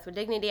about the Death with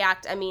Dignity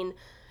Act. I mean,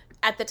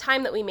 at the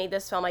time that we made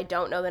this film, I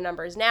don't know the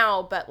numbers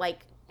now, but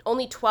like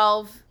only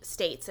 12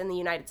 states in the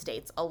United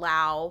States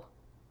allow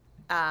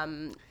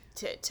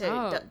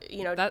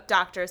you know,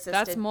 doctor assisted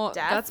death.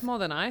 That's more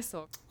than I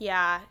saw.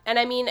 Yeah, and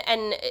I mean,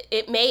 and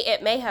it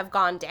may have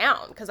gone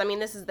down, because I mean,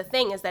 this is the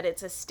thing, is that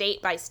it's a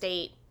state by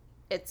state.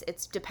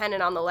 It's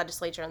dependent on the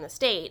legislature in the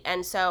state,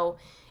 and so,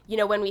 you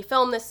know, when we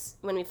film this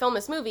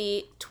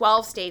movie,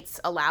 12 states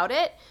allowed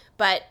it,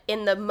 But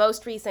in the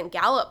most recent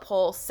Gallup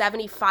poll,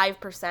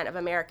 75% of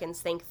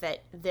Americans think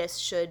that this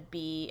should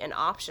be an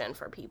option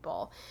for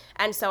people.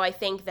 And so I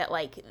think that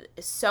like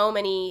so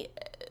many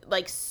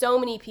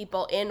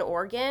people in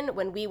Oregon,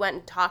 when we went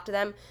and talked to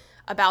them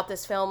about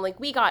this film, like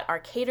we got our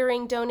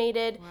catering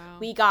donated,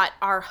 we got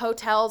our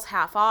hotels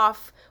half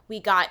off,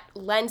 we got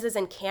lenses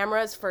and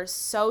cameras for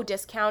so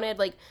discounted.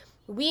 Like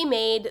we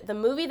made the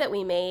movie that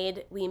we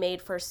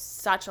made for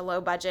such a low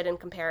budget in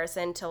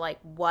comparison to like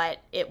what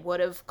it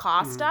would have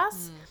cost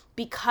us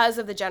because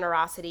of the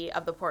generosity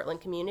of the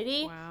Portland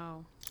community.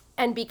 Wow.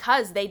 And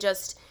because they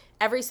just,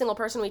 every single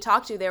person we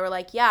talked to, they were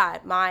like, yeah,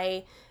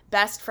 my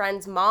best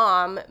friend's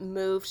mom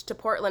moved to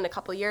Portland a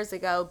couple years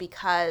ago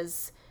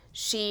because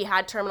she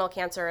had terminal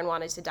cancer and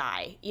wanted to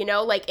die. You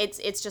know, like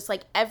it's just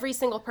like every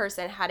single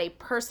person had a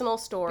personal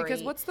story.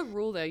 Because what's the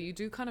rule there? You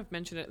do kind of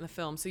mention it in the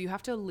film. So you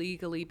have to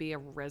legally be a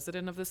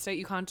resident of the state.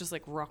 You can't just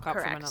like rock up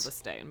from another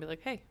state and be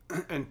like, hey.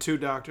 And 2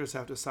 doctors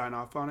have to sign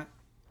off on it?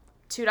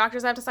 2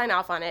 doctors have to sign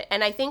off on it.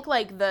 And I think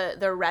like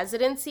the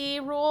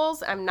residency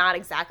rules, I'm not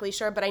exactly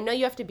sure, but I know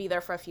you have to be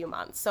there for a few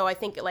months. So I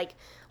think like,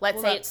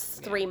 let's say it's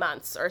 3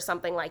 months or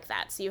something like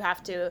that. So you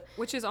have to.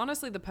 Which is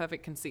honestly the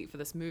perfect conceit for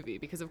this movie,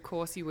 because of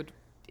course you would,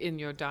 in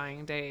your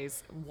dying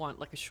days, want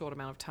like a short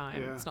amount of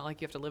time. Yeah. It's not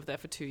like you have to live there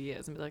for 2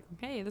 years and be like,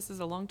 hey, this is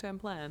a long-term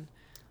plan.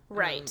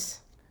 Right.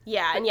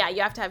 Yeah. And yeah,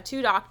 you have to have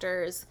 2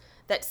 doctors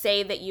that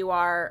say that you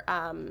are,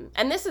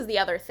 and this is the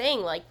other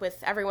thing, like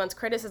with everyone's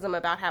criticism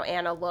about how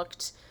Anna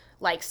looked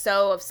like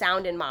so of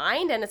sound in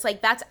mind, and it's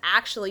like that's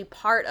actually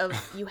part of,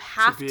 you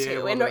have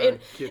to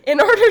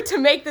in order to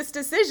make this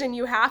decision,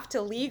 you have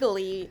to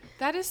legally.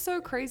 That is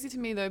so crazy to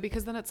me though,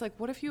 because then it's like,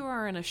 what if you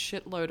are in a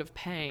shitload of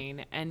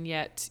pain and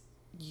yet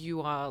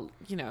you are,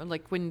 you know,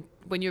 like when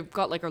you've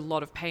got like a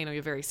lot of pain or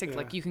you're very sick,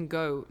 like you can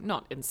go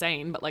not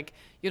insane, but like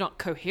you're not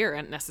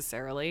coherent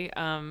necessarily.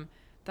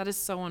 That is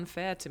so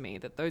unfair to me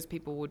that those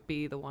people would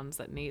be the ones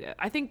that need it.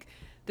 I think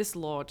this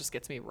law just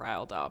gets me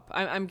riled up.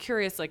 I'm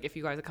curious, like, if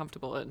you guys are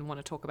comfortable and want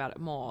to talk about it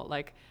more.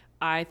 Like,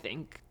 I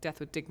think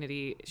death with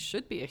dignity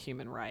should be a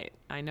human right.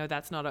 I know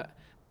that's not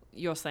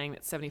you're saying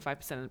that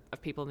 75%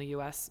 of people in the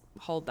US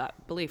hold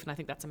that belief, and I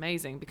think that's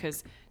amazing,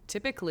 because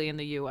typically in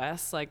the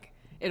US, like,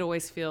 it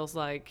always feels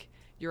like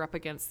you're up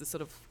against this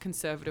sort of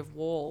conservative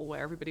wall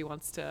where everybody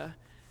wants to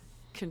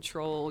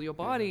control your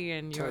body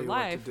and your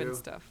life and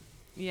stuff.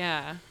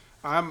 Yeah.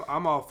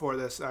 I'm all for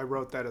this. I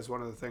wrote that as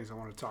one of the things I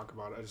want to talk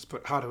about. I just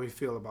put, how do we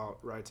feel about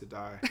right to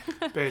die,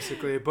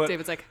 basically. But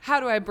David's like, how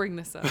do I bring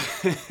this up?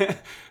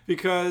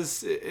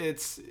 Because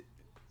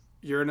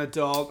you're an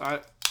adult.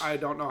 I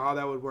don't know how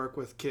that would work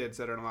with kids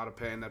that are in a lot of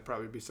pain. That'd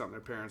probably be something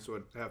their parents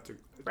would have to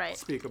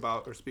speak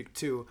about or speak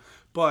to.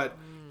 But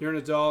you're an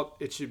adult.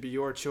 It should be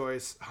your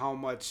choice how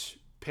much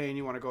pain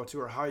you want to go to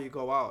or how you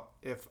go out.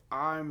 If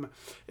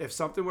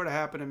something were to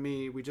happen to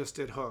me, we just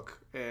did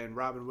Hook and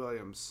Robin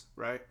Williams,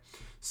 right?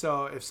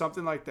 So if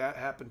something like that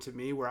happened to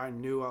me where I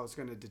knew I was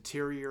going to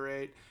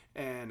deteriorate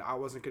and I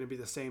wasn't going to be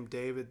the same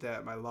David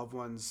that my loved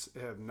ones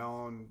have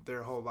known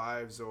their whole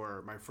lives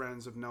or my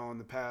friends have known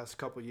the past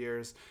couple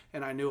years,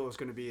 and I knew it was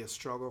going to be a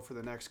struggle for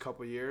the next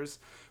couple years,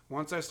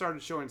 once I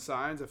started showing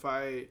signs, if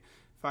I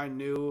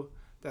knew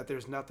that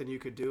there's nothing you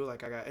could do,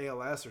 like I got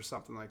ALS or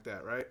something like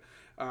that, right?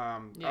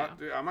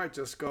 I might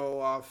just go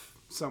off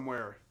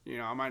somewhere. You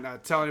know, I might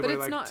not tell anybody,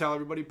 tell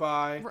everybody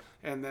bye,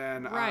 and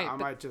then I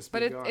might just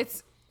be gone.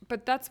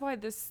 But that's why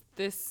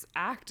this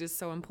act is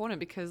so important,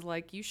 because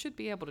like you should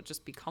be able to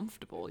just be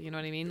comfortable. You know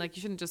what I mean? Like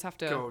you shouldn't just have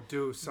to go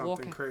do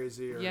something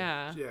crazy.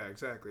 Yeah,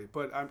 exactly.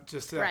 But I'm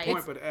just to that Right.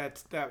 point. But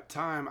at that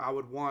time, I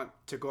would want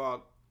to go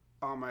out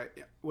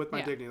with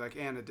my dignity, like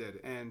Anna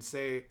did, and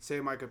say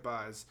my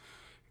goodbyes,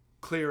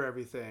 clear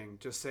everything,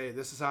 just say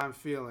this is how I'm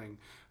feeling.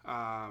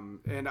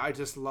 And I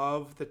just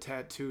love the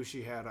tattoo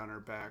she had on her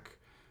back.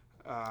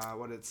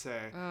 What did it say?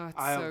 Oh,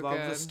 I so love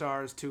good. the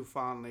stars too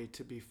fondly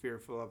to be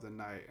fearful of the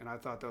night. And I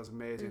thought that was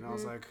amazing. I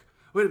was like,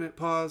 wait a minute,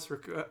 pause,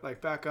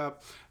 like back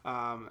up.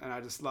 And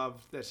I just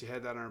loved that she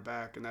had that on her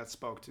back, and that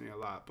spoke to me a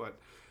lot.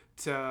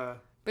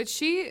 But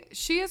she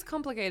is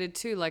complicated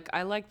too. Like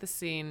I like the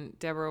scene,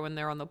 Deborah, when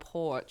they're on the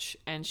porch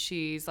and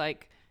she's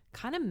like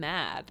kind of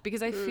mad,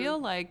 because I feel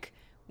like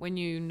when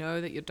you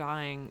know that you're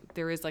dying,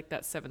 there is like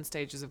that 7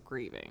 stages of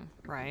grieving,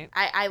 right?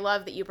 I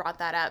love that you brought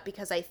that up,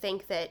 because I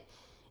think that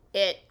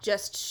it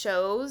just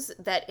shows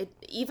that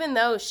even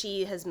though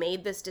she has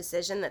made this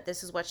decision that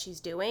this is what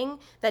she's doing,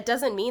 that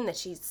doesn't mean that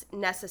she's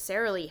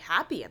necessarily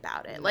happy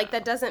about it. No. Like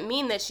that doesn't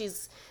mean that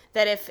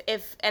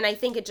if and I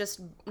think it just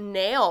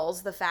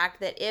nails the fact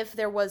that if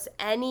there was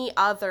any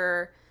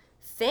other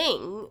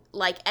thing,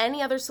 like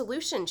any other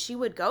solution, she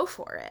would go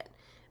for it.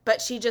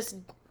 But she just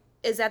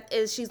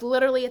she's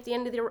literally at the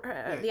end of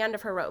the end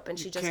of her rope, and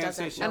she just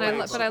doesn't know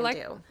what she can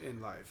do in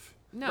life.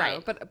 No,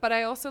 right. but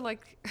I also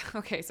like,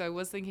 okay, so I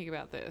was thinking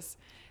about this.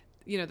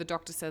 You know, the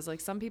doctor says, like,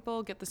 some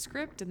people get the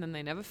script and then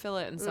they never fill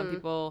it, and some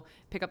people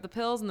pick up the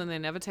pills and then they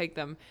never take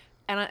them.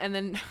 And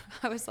then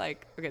I was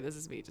like, okay, this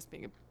is me just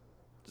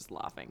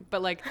laughing.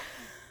 But, like,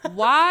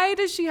 Why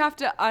does she have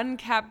to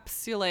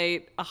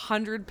encapsulate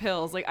 100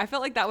 pills? Like, I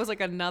felt like that was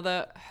like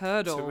another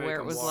hurdle To make where it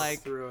them was walk like,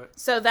 through it.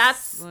 So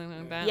that's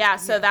yeah,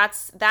 so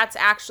that's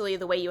actually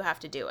the way you have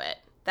to do it.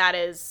 That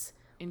is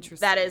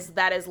interesting.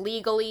 that is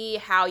legally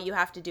how you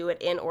have to do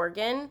it in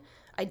Oregon.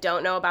 I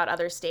don't know about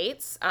other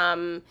states.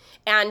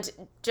 And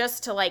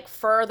just to like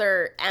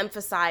further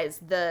emphasize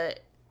the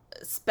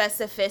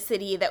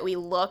specificity that we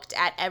looked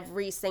at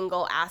every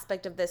single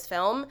aspect of this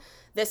film,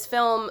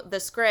 the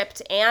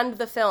script and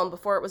the film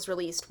before it was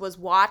released was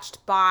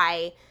watched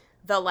by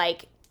the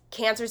like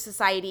Cancer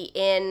Society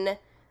in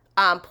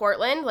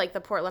Portland, like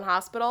the Portland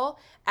Hospital,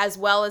 as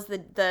well as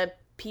the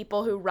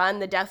people who run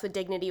the Death with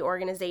Dignity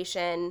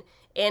organization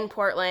in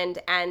Portland,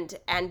 and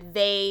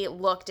they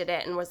looked at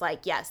it and was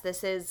like, yes,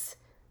 this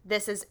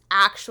is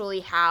actually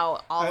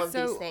how all of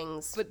these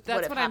things But would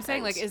that's have what I'm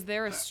saying. happened. Like, is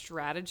there a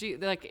strategy?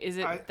 Like, is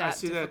it that I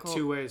see difficult? that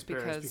two ways,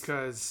 Paris,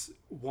 because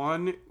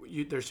one,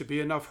 there should be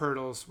enough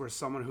hurdles where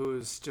someone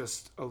who's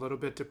just a little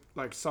bit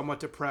somewhat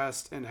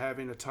depressed and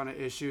having a ton of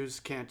issues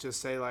can't just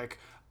say like,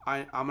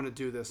 I'm going to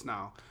do this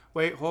now.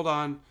 Wait, hold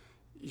on.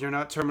 You're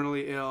not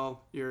terminally ill.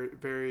 You're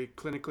very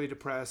clinically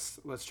depressed.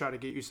 Let's try to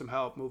get you some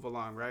help. Move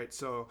along, right?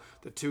 So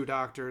the two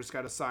doctors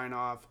got to sign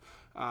off.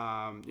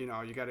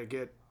 You got to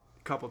get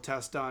a couple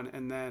tests done,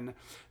 and then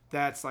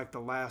that's like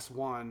the last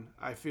one.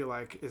 I feel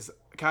like is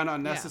kind of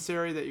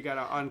unnecessary that you got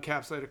to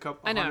encapsulate a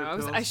couple. I know. 100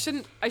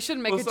 pills. I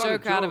shouldn't make Well, a it's not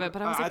joke out of it,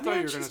 but I was like, I thought man,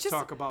 you were going she's to just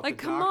talk about like,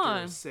 the come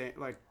doctor on. saying,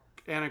 like,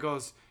 Anna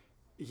goes,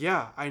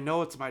 yeah, I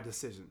know it's my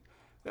decision.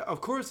 Of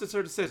course it's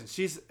her decision.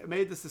 She's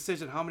made this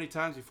decision how many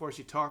times before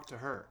she talked to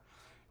her.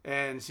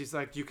 And she's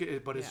like, "You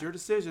can, but it's your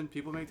decision.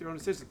 People make their own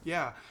decisions."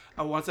 Yeah.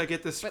 Once I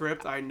get the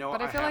script, I know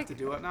I have to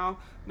do it now.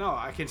 No,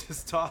 I can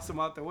just toss them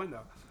out the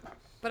window.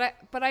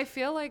 But I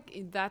feel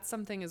like that's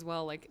something as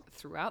well, like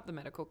throughout the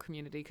medical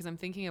community, because I'm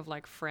thinking of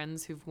like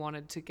friends who've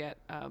wanted to get,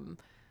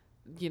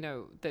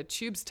 their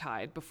tubes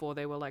tied before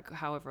they were like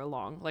however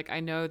long. Like, I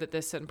know that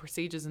there's certain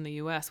procedures in the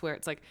US where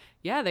it's like,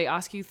 yeah, they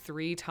ask you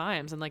 3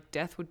 times, and like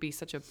death would be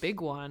such a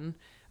big one,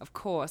 of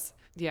course.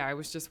 Yeah, I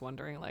was just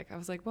wondering, like, I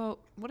was like, well,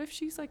 what if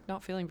she's like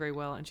not feeling very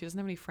well and she doesn't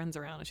have any friends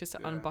around and she has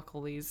to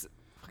unbuckle these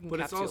fucking But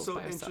it's capsules also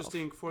by herself?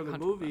 interesting for the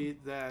 100 movie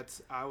that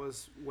I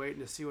was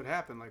waiting to see what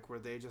happened. Like, were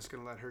they just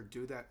going to let her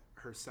do that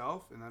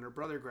herself? And then her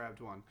brother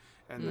grabbed one.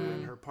 And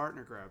then her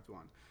partner grabbed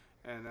one.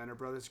 And then her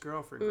brother's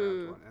girlfriend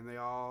grabbed one. And they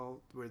all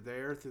were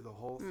there through the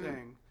whole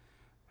thing,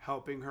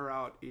 helping her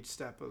out each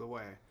step of the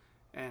way.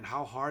 And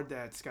how hard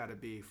that's got to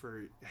be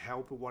for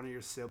help one of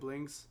your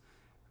siblings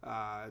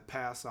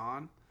pass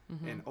on.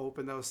 And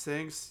open those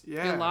things.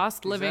 Yeah. Your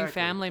last living exactly.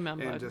 family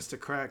member. And just to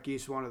crack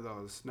each one of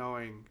those,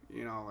 knowing,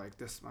 like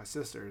this, my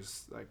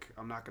sister's, like,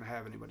 I'm not going to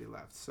have anybody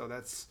left. So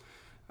that's,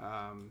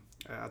 I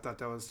thought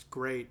that was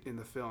great in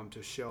the film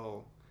to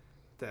show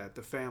that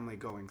the family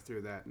going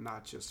through that,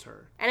 not just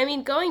her. And I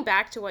mean, going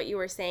back to what you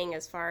were saying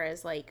as far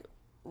as like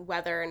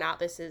whether or not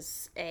this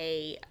is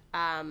a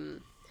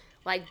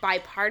like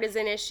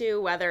bipartisan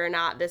issue, whether or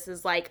not this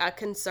is like a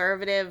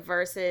conservative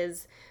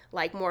versus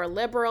like more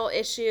liberal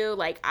issue,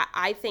 like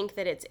I think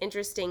that it's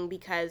interesting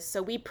because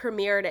so we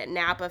premiered at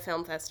Napa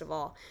Film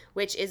Festival,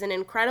 which is an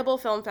incredible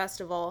film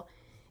festival.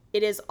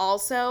 It is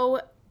also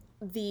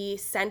the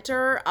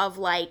center of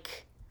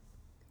like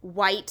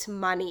white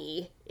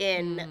money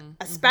in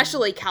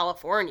especially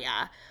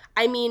California.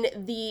 I mean,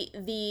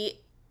 the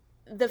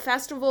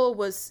festival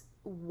was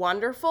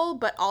wonderful,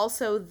 but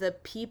also the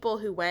people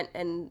who went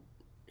and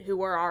who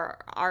were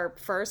our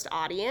first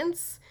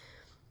audience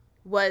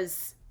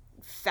was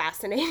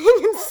fascinating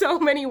in so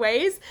many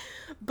ways.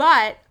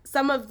 But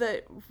some of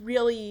the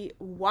really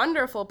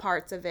wonderful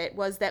parts of it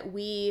was that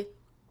we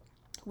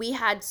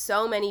had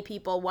so many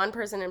people, one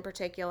person in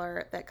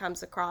particular that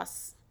comes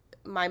across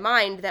my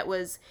mind that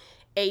was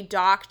a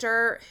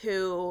doctor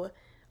who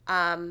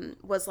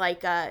was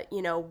like a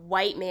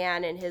white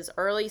man in his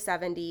early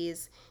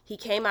 70s. He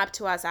came up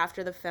to us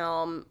after the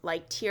film,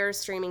 like tears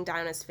streaming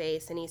down his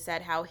face, and he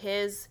said how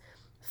his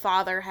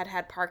father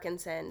had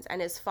Parkinson's,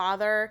 and his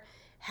father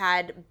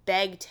had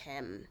begged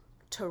him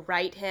to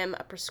write him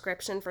a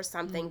prescription for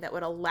something that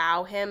would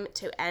allow him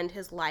to end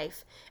his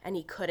life, and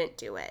he couldn't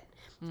do it.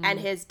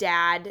 And his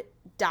dad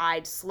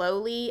died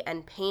slowly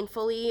and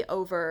painfully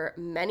over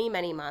many,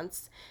 many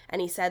months. And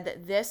he said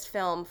that this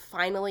film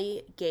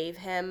finally gave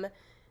him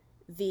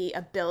the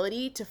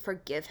ability to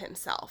forgive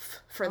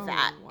himself for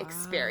that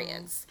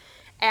experience.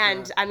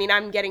 And I mean,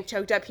 I'm getting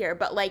choked up here,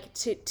 but like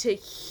to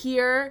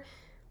hear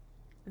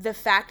the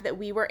fact that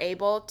we were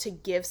able to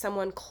give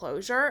someone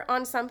closure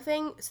on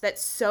something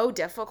that's so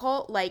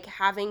difficult, like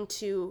having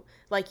to,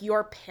 like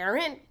your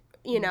parent,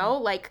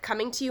 like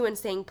coming to you and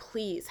saying,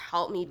 please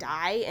help me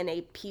die in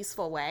a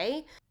peaceful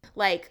way.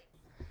 Like,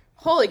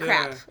 holy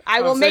crap.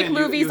 I will make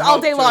movies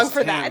all day long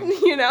for that, And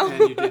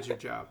you did your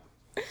job.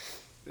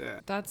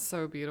 Yeah. That's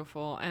so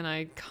beautiful. And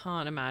I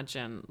can't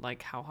imagine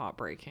like how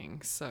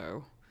heartbreaking.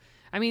 So,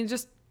 I mean,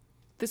 just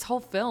this whole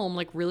film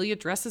like really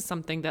addresses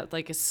something that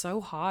like is so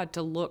hard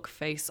to look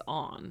face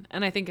on.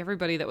 And I think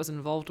everybody that was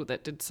involved with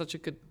it did such a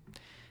good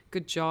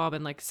good job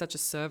and like such a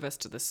service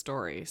to the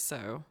story.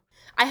 So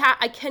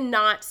I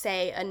cannot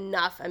say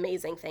enough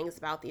amazing things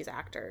about these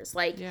actors.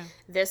 Like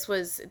this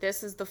is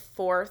the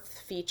 4th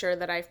feature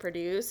that I've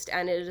produced,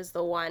 and it is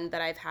the one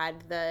that I've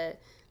had the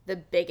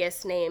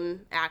biggest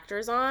name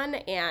actors on,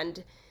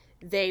 and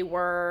they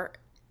were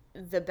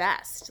the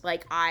best.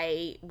 Like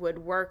I would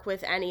work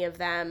with any of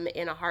them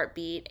in a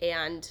heartbeat,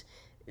 and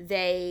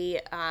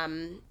they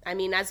I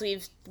mean, as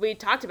we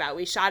talked about,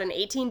 we shot in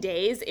 18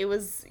 days. It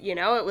was, you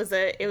know, it was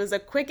a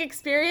quick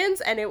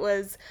experience, and it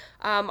was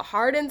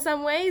hard in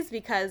some ways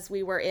because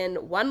we were in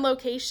one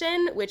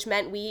location, which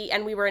meant we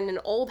were in an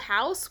old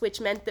house,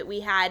 which meant that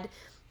we had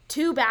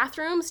 2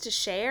 bathrooms to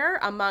share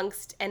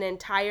amongst an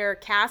entire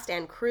cast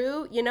and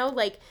crew. You know,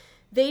 like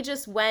they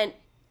just went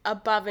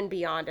above and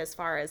beyond as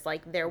far as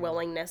like their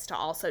willingness to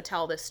also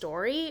tell the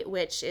story,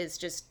 which is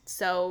just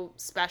so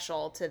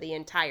special to the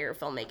entire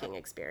filmmaking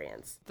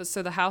experience.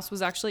 So the house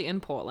was actually in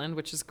Portland,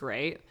 which is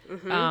great.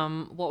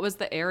 What was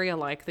the area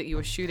like that you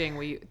were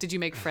shooting? Did you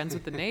make friends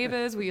with the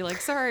neighbors? Were you like,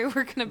 sorry,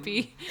 we're gonna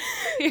be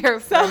here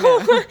for a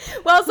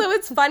minute? Well, so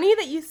it's funny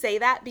that you say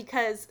that,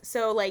 because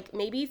so like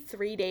maybe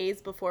 3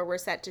 days before we're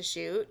set to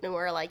shoot and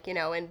we're like, you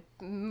know, in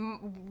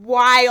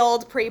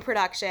wild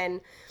pre-production,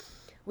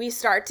 we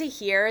start to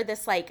hear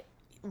this like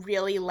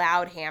really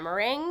loud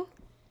hammering,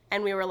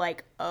 and we were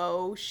like,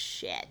 oh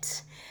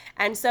shit.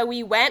 And so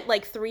we went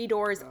like 3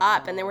 doors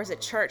up, and there was a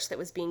church that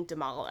was being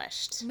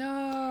demolished.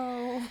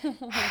 No.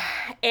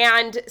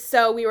 And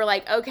so we were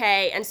like,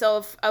 okay. And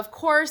so of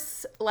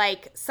course,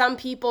 like some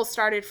people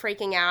started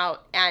freaking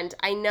out, and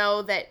I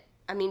know that,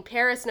 I mean,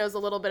 Paris knows a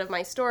little bit of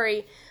my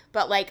story,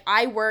 but like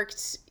I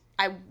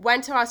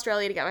went to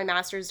Australia to get my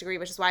master's degree,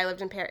 which is why I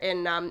lived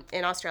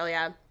in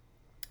Australia.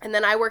 And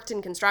then I worked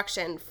in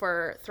construction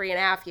for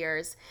 3.5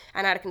 years,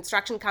 and I had a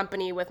construction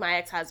company with my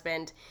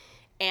ex-husband,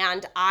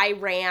 and I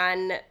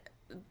ran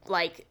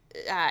like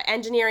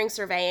engineering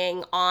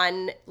surveying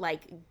on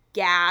like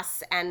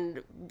gas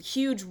and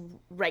huge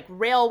like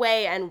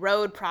railway and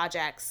road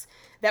projects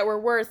that were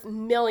worth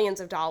millions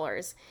of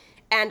dollars.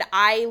 And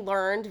I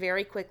learned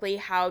very quickly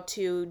how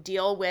to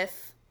deal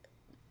with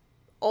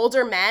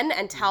older men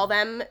and tell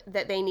them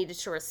that they needed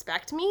to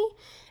respect me,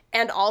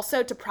 and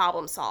also to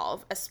problem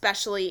solve,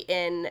 especially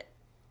in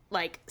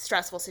like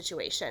stressful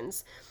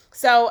situations.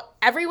 So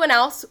everyone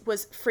else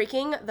was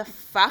freaking the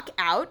fuck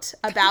out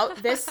about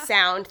this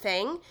sound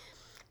thing.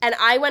 And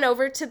I went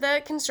over to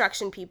the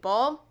construction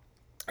people,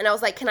 and I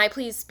was like, can I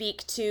please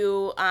speak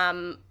to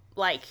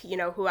like, you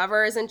know,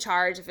 whoever is in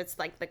charge, if it's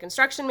like the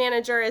construction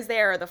manager is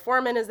there or the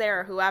foreman is there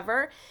or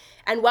whoever.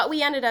 And what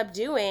we ended up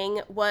doing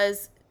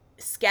was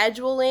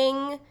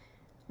scheduling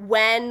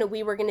when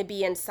we were going to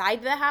be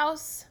inside the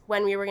house,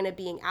 when we were going to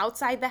be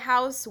outside the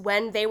house,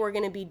 when they were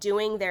going to be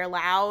doing their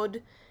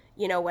loud,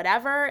 you know,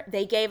 whatever.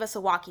 They gave us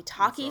a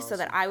walkie-talkie so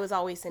that I was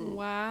always in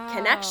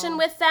connection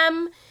with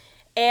them.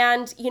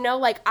 And, you know,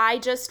 like I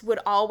was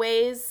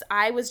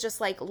just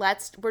like,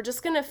 we're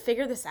just going to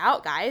figure this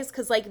out, guys.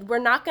 Cause like, we're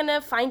not going to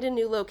find a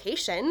new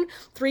location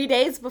 3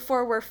 days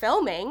before we're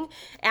filming.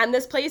 And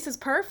this place is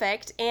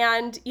perfect.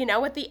 And, you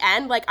know, at the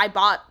end, like I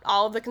bought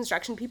all of the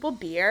construction people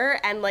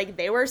beer, and like,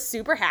 they were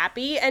super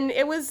happy, and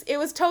it was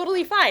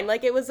totally fine.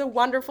 Like it was a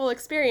wonderful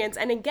experience.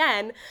 And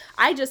again,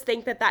 I just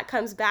think that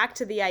comes back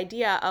to the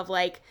idea of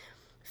like,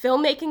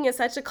 filmmaking is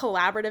such a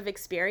collaborative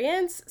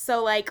experience.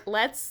 So like,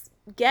 let's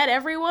get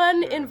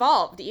everyone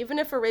involved, even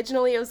if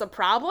originally it was a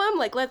problem.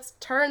 Like let's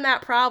turn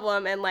that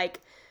problem and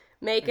like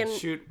make and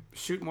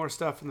shoot more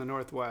stuff in the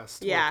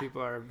Northwest. Yeah, where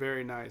people are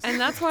very nice, and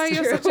that's why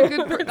you're such a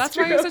good. That's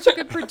why you're such a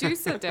good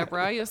producer,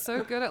 Deborah. You're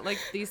so good at like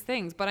these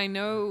things. But I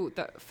know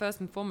that first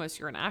and foremost,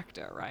 you're an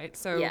actor, right?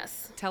 So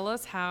yes. Tell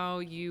us how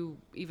you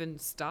even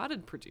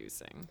started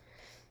producing.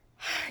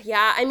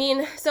 Yeah, I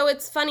mean, so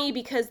it's funny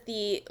because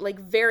the like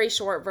very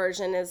short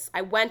version is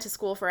I went to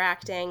school for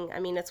acting. I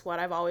mean, it's what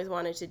I've always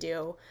wanted to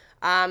do.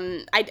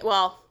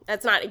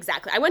 That's not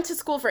exactly. I went to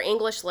school for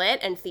English Lit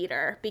and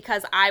theater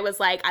because I was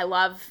like, I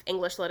love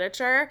English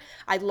literature.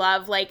 I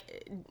love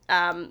like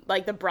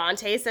the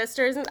Bronte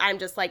sisters. I'm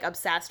just like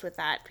obsessed with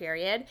that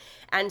period.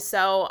 And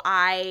so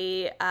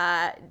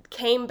I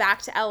came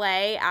back to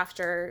LA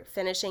after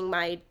finishing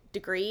my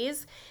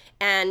degrees,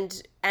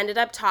 and ended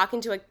up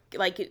talking to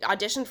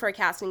auditioned for a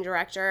casting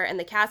director,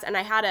 and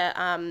I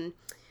had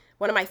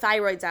one of my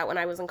thyroids out when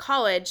I was in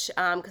college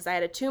because I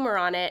had a tumor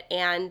on it,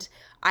 and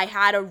I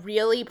had a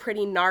really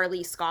pretty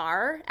gnarly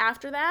scar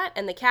after that,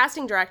 and the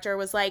casting director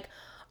was like,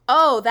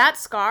 oh, that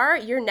scar,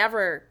 you're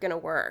never gonna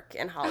work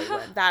in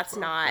Hollywood. That's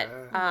not.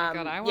 Oh my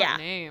God, I want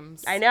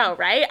names. I know,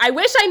 right? I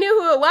wish I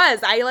knew who it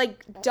was. I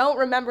don't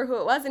remember who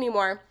it was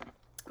anymore.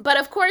 But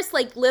of course,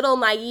 little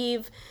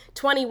naive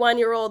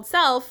 21-year-old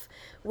self,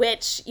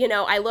 which, you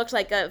know, I looked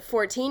like a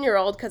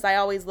 14-year-old because I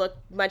always look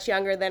much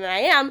younger than I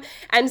am.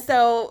 And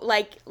so,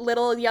 like,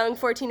 little young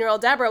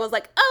 14-year-old Deborah was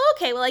like, oh,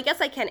 okay, well, I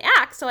guess I can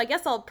act, so I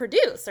guess I'll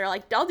produce, or,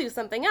 like, I'll do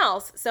something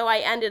else. So I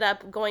ended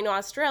up going to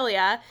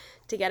Australia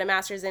to get a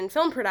master's in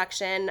film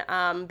production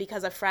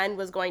because a friend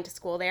was going to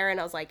school there, and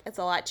I was like, it's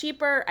a lot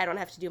cheaper. I don't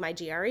have to do my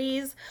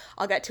GREs.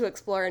 I'll get to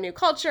explore a new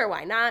culture.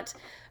 Why not?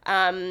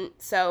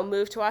 So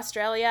moved to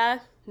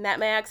Australia, met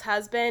my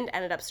ex-husband,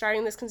 ended up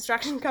starting this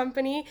construction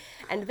company,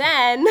 and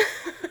then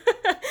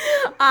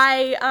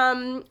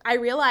I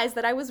realized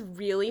that I was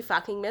really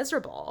fucking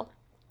miserable,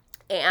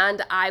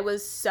 and I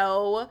was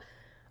so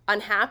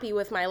unhappy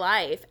with my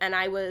life, and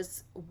I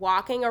was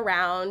walking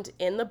around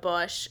in the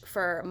bush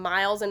for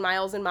miles and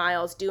miles and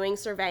miles doing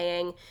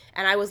surveying,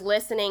 and I was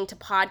listening to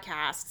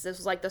podcasts. This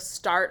was like the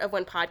start of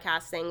when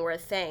podcasting were a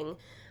thing,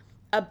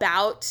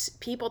 about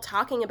people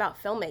talking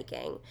about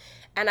filmmaking.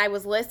 And I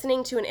was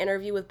listening to an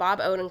interview with Bob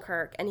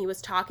Odenkirk, and he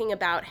was talking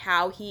about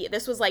how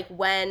this was like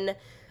when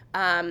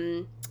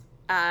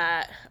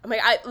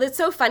it's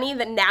so funny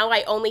that now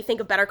I only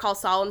think of Better Call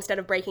Saul instead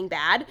of Breaking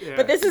Bad. Yeah.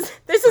 But this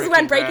is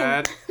when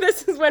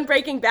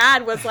Breaking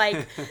Bad was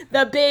like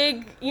the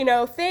big, you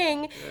know,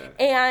 thing.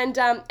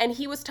 Yeah. And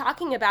he was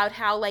talking about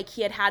how, like,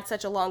 he had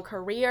such a long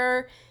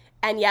career,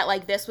 and yet,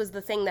 like, this was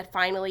the thing that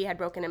finally had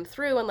broken him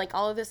through, and, like,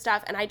 all of this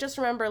stuff. And I just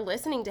remember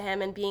listening to him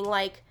and being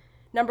like,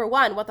 number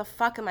one, what the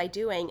fuck am I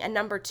doing? And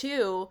number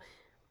two,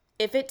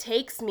 if it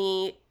takes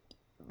me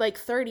like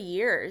 30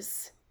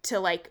 years to,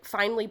 like,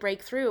 finally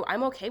break through,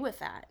 I'm okay with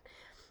that.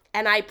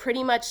 And I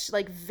pretty much,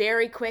 like,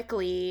 very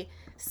quickly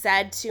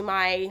said to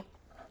my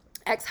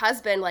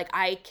ex-husband, like,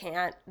 I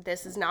can't,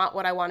 this is not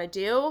what I want to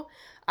do.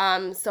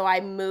 So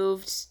I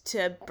moved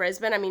to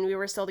Brisbane. I mean, we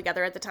were still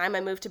together at the time. I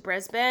moved to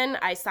Brisbane.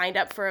 I signed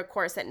up for a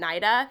course at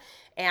NIDA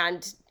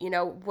and, you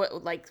know,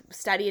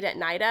 studied at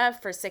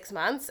NIDA for 6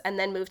 months, and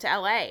then moved to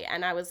LA.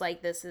 And I was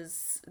like, this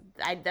is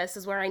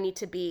where I need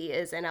to be,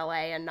 is in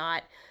LA and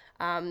not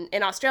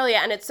in Australia.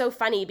 And it's so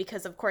funny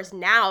because, of course,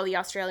 now the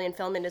Australian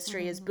film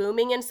industry is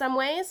booming in some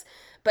ways,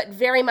 but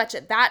very much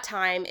at that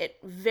time, it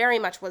very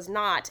much was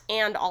not.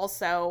 And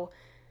also,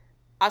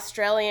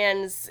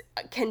 Australians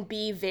can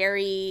be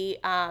very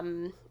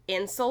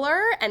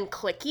insular and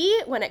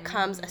cliquey when it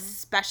comes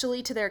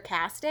especially to their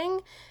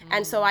casting.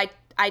 And so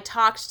I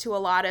talked to a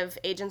lot of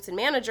agents and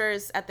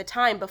managers at the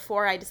time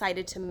before I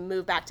decided to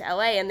move back to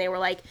LA, and they were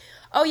like,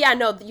 oh yeah,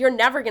 no, you're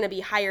never going to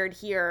be hired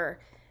here,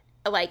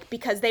 like,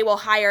 because they will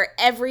hire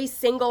every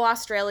single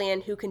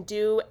Australian who can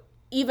do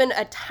even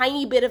a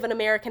tiny bit of an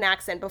American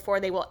accent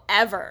before they will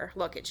ever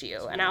look at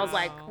you. And I was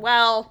like,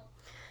 well,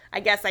 I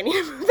guess I need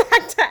to move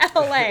back to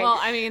LA. Well,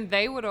 I mean,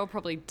 they would all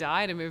probably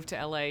die to move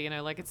to LA, you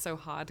know, like, it's so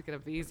hard to get a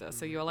visa.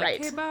 So you're like, right.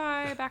 Okay,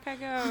 bye, back I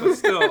go. But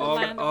still,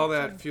 all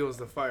that fuels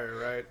the fire,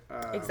 right?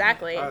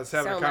 Exactly. I was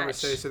having so a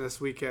conversation this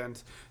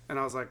weekend, and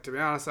I was like, to be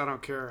honest, I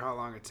don't care how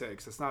long it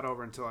takes. It's not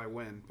over until I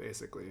win,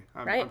 basically.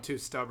 I'm too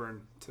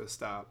stubborn to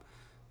stop.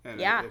 And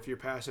if you're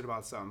passionate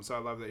about something, so I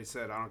love that you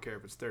said, I don't care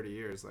if it's 30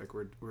 years, like,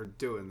 we're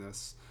doing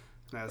this.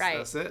 And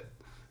that's it.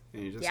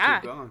 And you just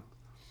keep going.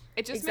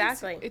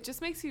 It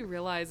just makes you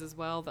realize as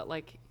well that,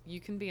 like,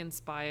 you can be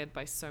inspired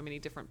by so many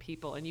different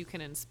people, and you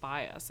can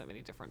inspire so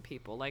many different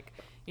people. Like,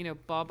 you know,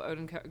 Bob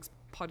Odenkirk's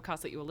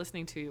podcast that you were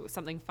listening to,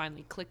 something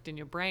finally clicked in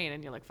your brain,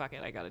 and you're like, fuck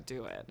it, I got to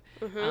do it.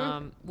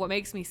 What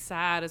makes me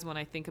sad is when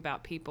I think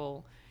about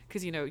people,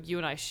 because, you know, you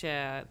and I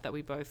share that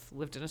we both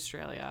lived in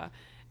Australia,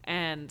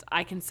 and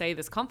I can say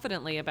this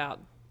confidently about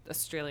the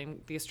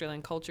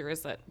Australian culture,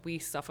 is that we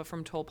suffer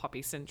from tall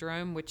poppy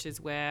syndrome, which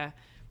is where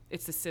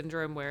it's the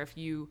syndrome where if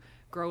you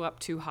grow up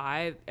too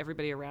high,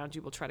 everybody around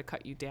you will try to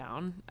cut you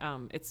down.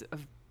 It's a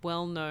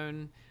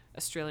well-known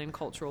Australian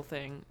cultural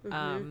thing.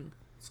 And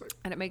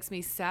it makes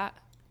me sad.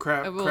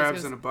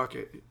 Crabs in a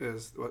bucket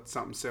is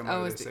something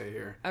similar they say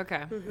here.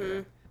 Okay.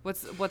 Yeah.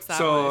 What's that?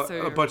 So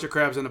a bunch of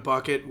crabs in a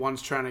bucket,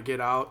 one's trying to get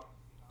out,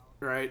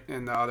 right?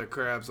 And the other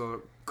crabs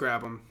will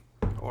grab them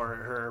or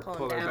her,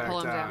 pull her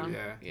back down.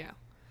 Yeah.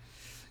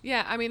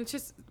 Yeah, I mean, it's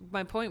just,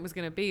 my point was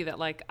going to be that,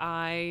 like,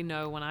 I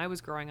know when I was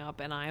growing up,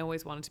 and I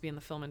always wanted to be in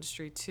the film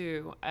industry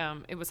too,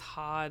 it was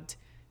hard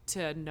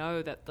to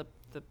know that the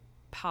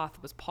path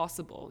was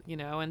possible, you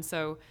know? And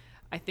so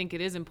I think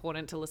it is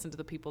important to listen to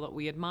the people that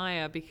we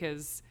admire,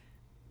 because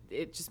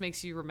it just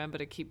makes you remember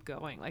to keep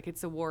going. Like,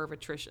 it's a war of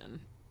attrition.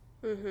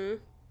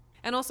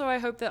 And also, I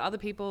hope that other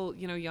people,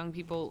 you know, young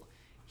people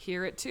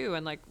hear it too.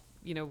 And, like,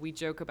 you know, we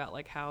joke about,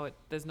 like, how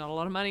there's not a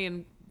lot of money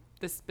in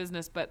this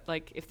business, but,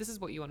 like, if this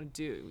is what you want to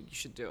do, you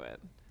should do it.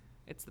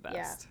 It's the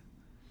best.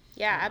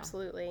 Yeah,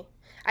 absolutely.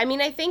 I mean,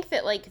 I think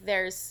that, like,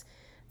 there's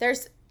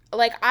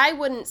like, I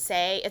wouldn't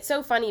say, it's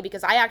so funny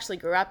because I actually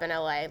grew up in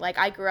LA. Like,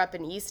 I grew up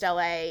in East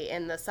LA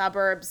in the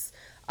suburbs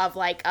of,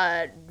 like,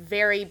 a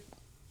very,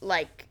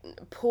 like,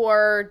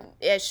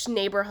 poor-ish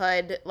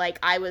neighborhood. Like,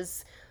 I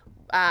was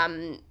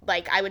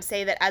like, I would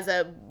say that as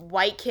a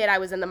white kid, I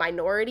was in the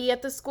minority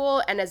at the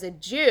school, and as a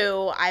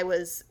Jew, I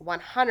was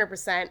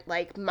 100%,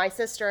 like, my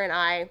sister and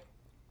I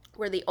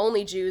were the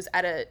only Jews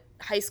at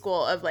high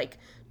school of like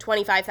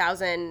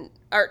 25,000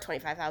 or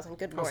 25,000.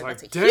 Good I was lord,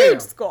 like, that's a damn,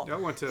 huge school. I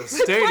went to a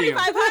stadium.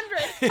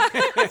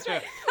 2,500. That's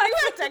right. I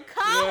went to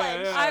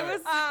college. Yeah. I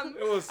was It I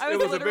was was a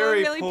literally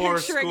very really poor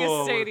picturing a school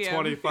with stadium.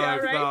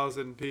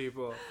 25,000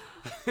 people.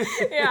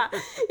 yeah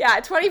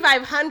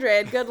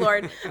 2,500, good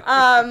lord.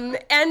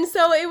 And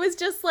so it was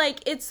just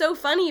like, it's so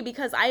funny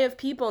because I have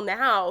people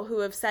now who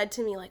have said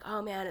to me like,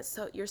 oh man,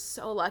 you're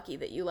so lucky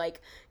that you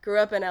like grew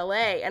up in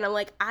LA. And I'm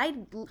like, I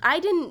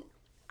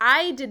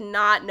did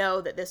not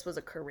know that this was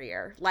a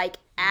career, like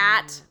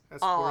at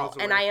That's all. worlds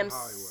away And I from am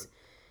Hollywood.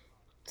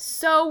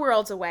 so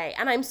worlds away.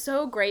 And I'm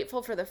so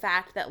grateful for the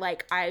fact that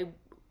like I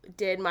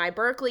did my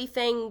Berkeley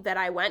thing, that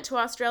I went to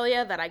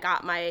Australia, that I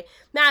got my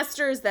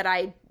master's, that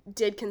I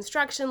did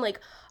construction, like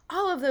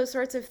all of those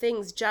sorts of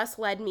things just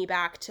led me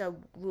back to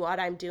what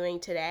I'm doing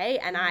today.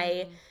 And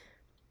I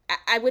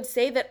would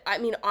say that, I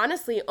mean,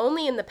 honestly,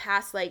 only in the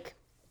past, like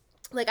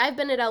I've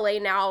been in LA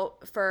now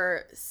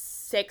for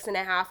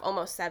 6.5,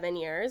 almost 7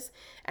 years.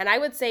 And I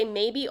would say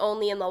maybe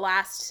only in the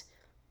last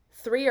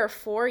 3 or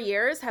 4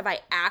 years have I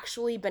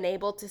actually been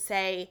able to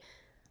say,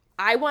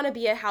 I want to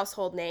be a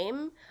household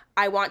name.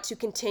 I want to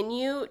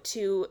continue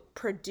to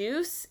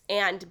produce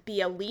and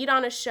be a lead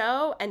on a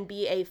show and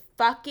be a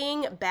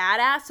fucking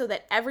badass so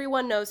that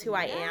everyone knows who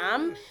I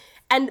am.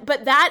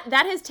 But that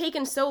has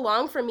taken so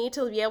long for me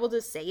to be able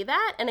to say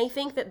that. And I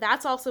think that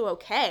that's also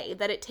okay,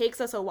 that it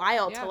takes us a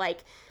while to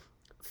like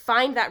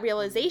find that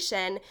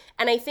realization.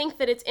 And I think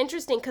that it's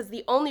interesting because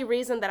the only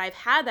reason that I've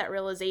had that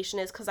realization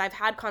is because I've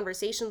had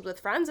conversations with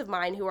friends of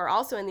mine who are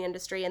also in the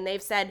industry, and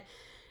they've said,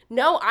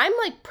 no, I'm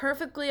like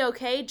perfectly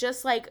okay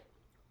just like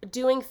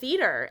doing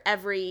theater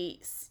every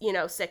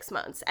 6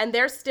 months, and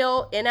they're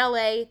still in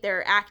LA,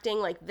 they're acting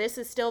like this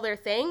is still their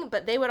thing,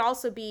 but they would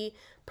also be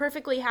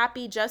perfectly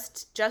happy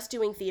just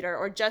doing theater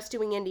or just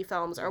doing indie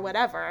films or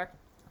whatever.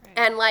 Right.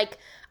 And like,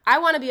 I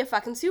want to be a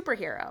fucking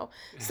superhero.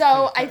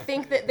 So I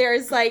think that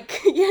there's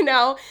like,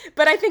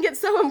 but I think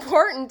it's so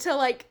important to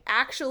like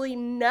actually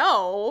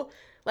know,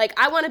 like,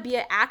 I want to be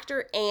an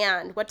actor,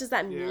 and what does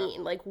that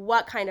mean? Like,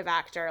 what kind of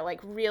actor?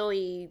 Like,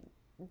 really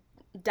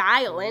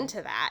dial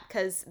into that,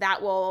 because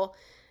that will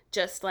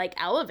just like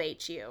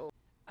elevate you.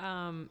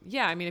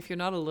 Yeah, I mean, if you're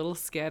not a little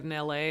scared in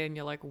LA and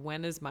you're like,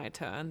 when is my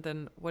turn,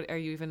 then what are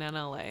you even in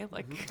LA?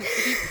 Like,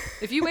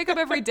 if you wake up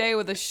every day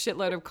with a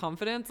shitload of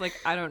confidence, like,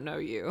 I don't know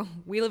you.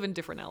 We live in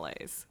different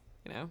LAs,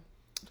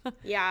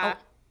 Yeah.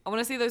 I want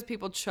to see those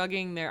people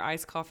chugging their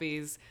iced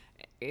coffees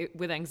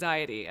with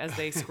anxiety as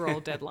they scroll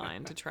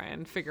Deadline to try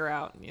and figure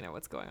out,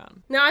 what's going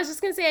on. No, I was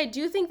just gonna say, I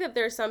do think that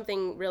there's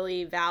something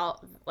really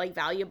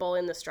valuable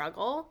in the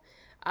struggle.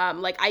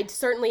 Like, I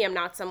certainly am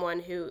not someone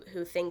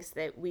who thinks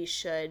that we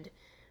should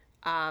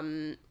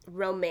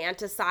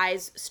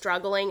romanticize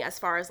struggling as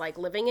far as like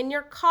living in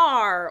your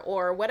car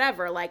or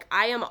whatever. Like,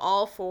 I am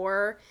all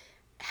for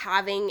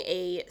having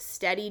a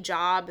steady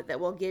job that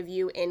will give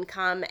you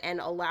income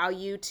and allow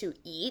you to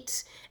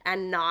eat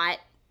and not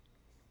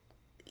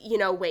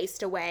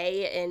waste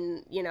away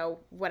in,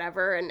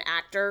 whatever, an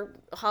actor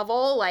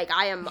hovel. Like,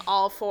 I am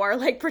all for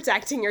like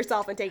protecting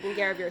yourself and taking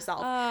care of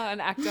yourself. An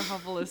actor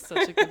hovel is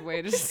such a good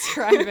way to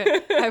describe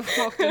it. I've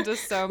walked into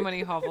so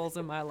many hovels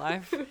in my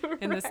life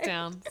in this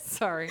town.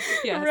 Sorry.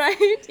 Yes.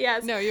 Right?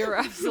 Yes. No, you're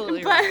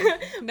absolutely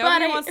right.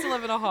 Nobody wants to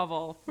live in a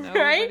hovel.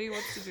 Nobody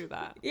wants to do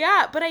that.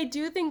 Yeah, but I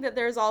do think that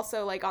there's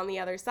also like on the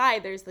other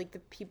side, there's like the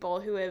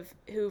people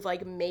who've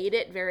like made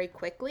it very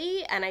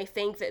quickly, and I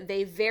think that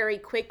they very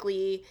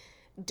quickly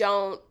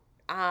don't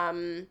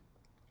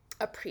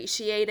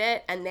appreciate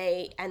it, and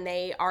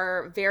they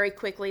are very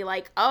quickly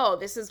like, oh,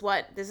 this is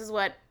what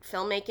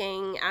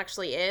filmmaking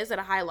actually is at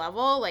a high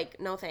level. Like,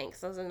 no thanks,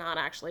 this is not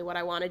actually what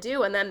I want to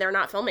do. And then they're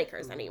not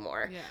filmmakers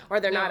anymore,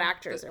 or they're not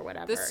actors or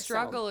whatever. The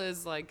struggle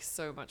is like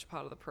so much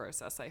part of the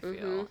process, I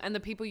feel. And the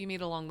people you meet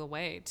along the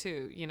way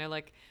too,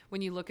 like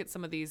when you look at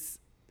some of these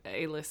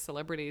A-list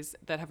celebrities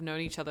that have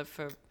known each other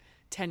for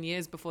 10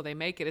 years before they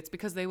make it, it's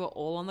because they were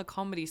all on the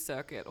comedy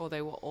circuit, or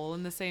they were all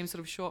in the same sort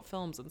of short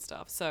films and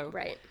stuff. So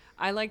right.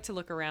 I like to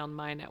look around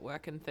my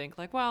network and think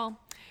like, well,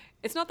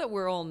 it's not that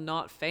we're all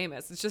not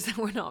famous, it's just that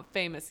we're not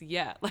famous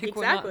yet. Like,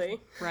 exactly.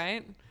 We're not,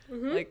 right?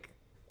 Like,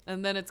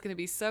 and then it's going to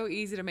be so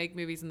easy to make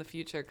movies in the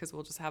future because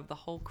we'll just have the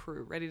whole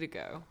crew ready to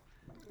go.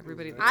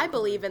 Everybody I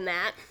believe in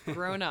that.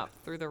 Grown up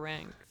through the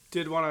ranks.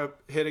 Did want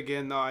to hit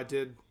again though, I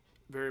did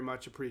very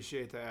much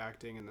appreciate the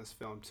acting in this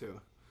film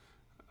too.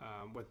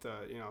 With the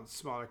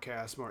smaller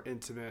cast, more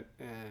intimate,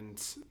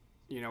 and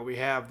we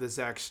have the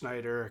Zack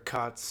Snyder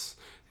cuts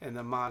and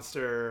the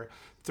monster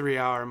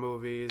 3-hour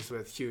movies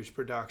with huge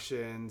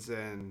productions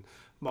and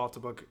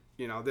multiple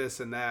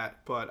this and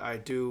that. But I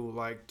do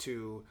like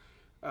to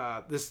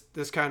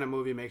this kind of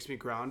movie makes me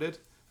grounded.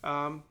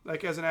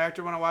 Like as an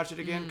actor when I watch it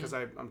again, because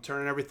I'm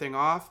turning everything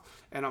off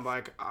and I'm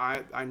like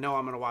I know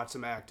I'm gonna watch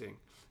some acting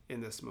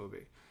in this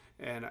movie,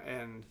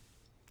 and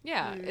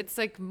yeah, it's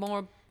like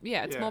more.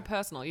 Yeah, it's more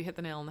personal. You hit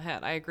the nail on the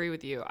head. I agree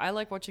with you. I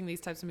like watching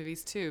these types of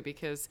movies too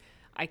because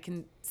I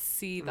can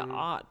see the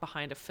art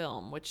behind a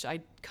film, which I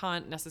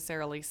can't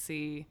necessarily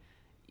see,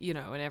 you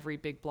know, in every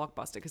big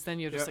blockbuster, because then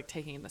you're just Yep. like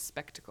taking in the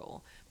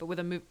spectacle. But with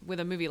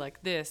a movie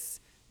like this,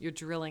 you're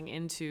drilling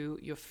into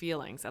your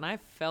feelings, and I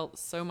felt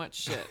so much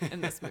shit in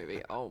this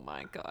movie. Oh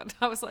my god,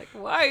 I was like,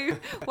 why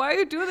are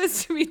you doing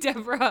this to me,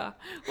 Deborah?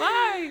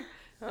 Why?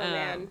 Oh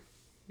man,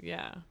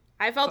 Yeah.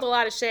 I felt a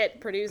lot of shit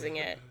producing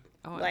it.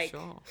 Oh, Like, I'm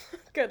sure.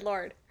 good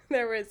lord,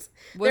 there was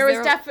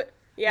there- definitely.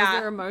 Yeah. Was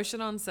there emotion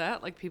on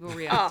set, like people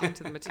reacting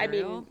to the I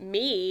material?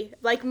 mean,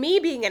 me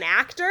being an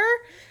actor,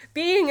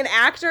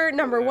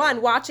 number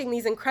one, watching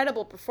these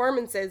incredible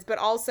performances, but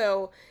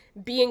also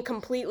being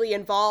completely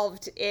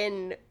involved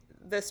in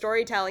the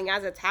storytelling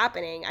as it's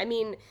happening. I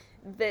mean,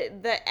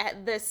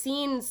 the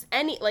scenes,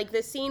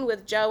 the scene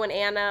with Joe and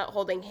Anna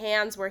holding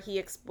hands, where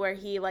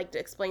he like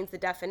explains the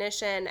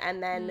definition,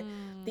 and then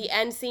the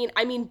end scene.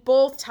 I mean,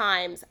 both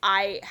times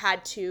I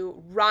had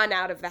to run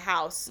out of the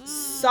house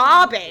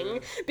sobbing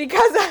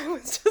because I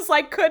was just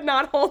like could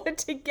not hold it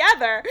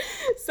together.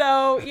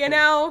 So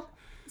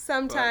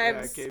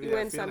sometimes gave you you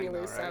win that some, you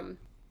feeling lose though,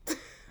 right?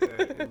 some.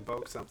 It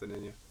invokes something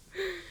in you.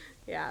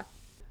 Yeah.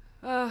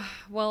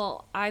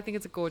 Well, I think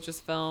it's a gorgeous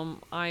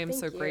film. I am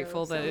so Thank you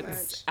grateful that so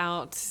it's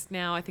out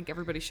now. I think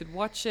everybody should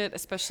watch it,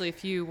 especially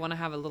if you want to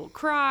have a little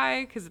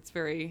cry, because it's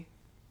very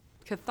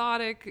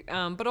cathartic.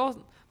 But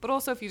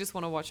also if you just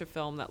want to watch a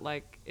film that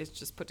like is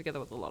just put together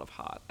with a lot of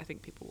heart. I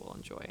think people will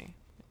enjoy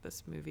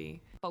this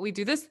movie. But we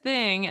do this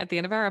thing at the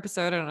end of our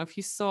episode. I don't know if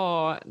you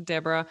saw,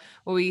 Deborah,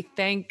 where we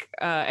thank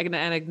and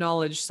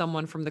acknowledge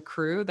someone from the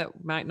crew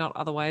that might not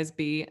otherwise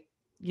be,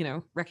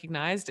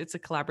 recognized. It's a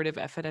collaborative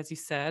effort, as you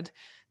said.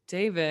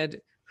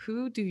 David,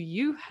 who do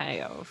you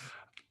have?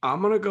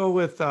 I'm gonna go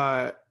with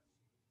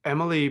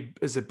Emily.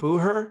 Is it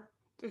Booher?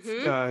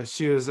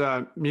 She was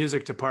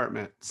music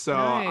department, so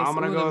Nice. I'm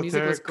gonna Ooh, the go with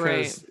music her was great.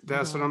 because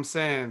that's what I'm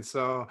saying.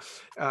 So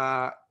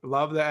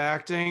love the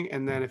acting,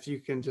 and then if you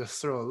can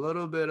just throw a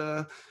little bit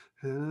of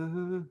you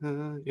know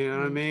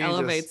what I mean,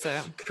 Elevates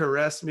just it.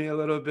 caress me a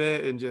little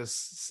bit and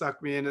just suck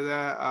me into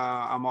that.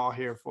 I'm all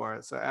here for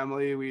it. So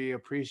Emily, we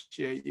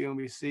appreciate you and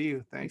we see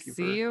you. Thank you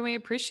See you, and we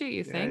appreciate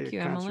you. Thank your you,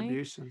 Emily.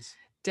 contributions.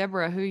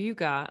 Deborah, who you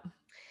got?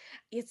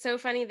 It's so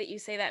funny that you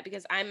say that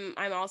because I'm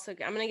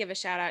going to give a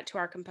shout out to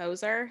our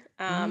composer.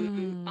 A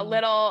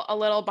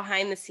little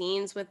behind the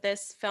scenes with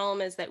this film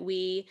is that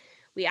we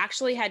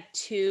actually had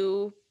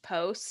 2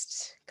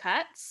 post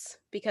cuts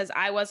because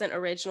I wasn't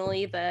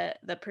originally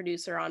the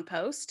producer on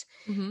post,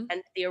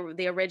 and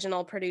the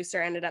original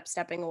producer ended up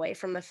stepping away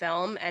from the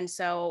film. And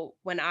so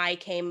when I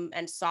came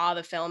and saw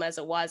the film as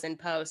it was in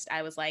post,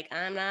 I was like,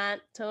 I'm not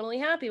totally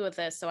happy with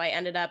this. So I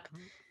ended up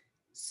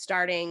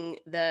starting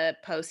the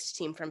post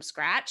team from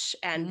scratch,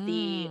 and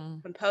the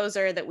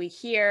composer that we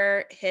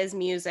hear his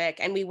music,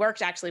 and we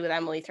worked actually with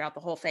Emily throughout the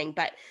whole thing,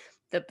 but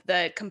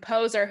the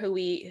composer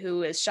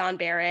who is Sean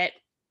Barrett,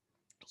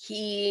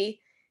 he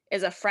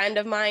is a friend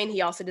of mine.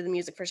 He also did the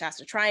music for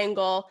Shasta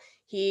Triangle.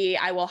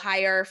 I will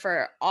hire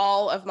for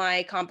all of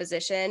my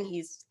composition.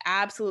 He's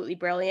absolutely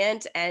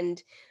brilliant.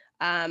 And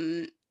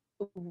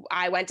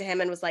I went to him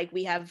and was like,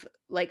 we have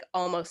like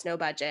almost no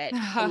budget.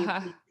 Can you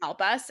please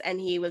help us? And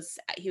he was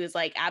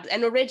like,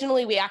 and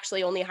originally we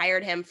actually only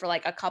hired him for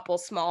like a couple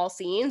small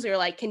scenes. We were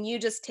like, can you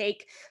just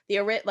take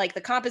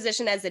the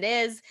composition as it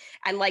is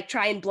and like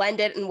try and blend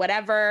it and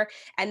whatever.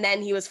 And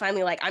then he was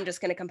finally like, I'm just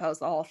going to compose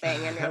the whole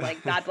thing. And you're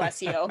like, God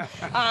bless you.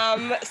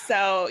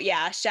 So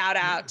yeah, shout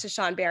out to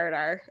Sean Barrett,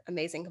 our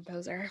amazing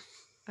composer.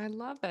 I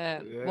love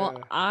it. Yeah.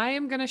 Well, I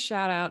am going to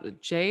shout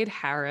out Jade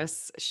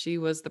Harris. She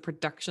was the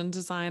production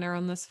designer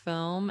on this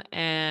film,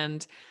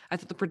 and I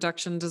thought the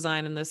production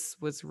design in this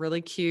was really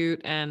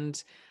cute.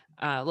 And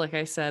like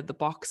I said, the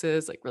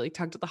boxes like really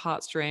tugged at the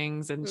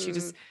heartstrings, and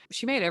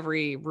she made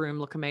every room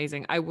look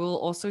amazing. I will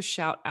also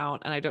shout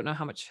out, and I don't know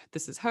how much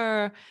this is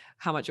her,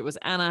 how much it was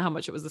Anna, how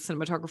much it was the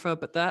cinematographer,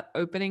 but that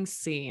opening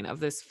scene of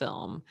this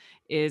film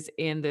is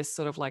in this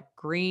sort of like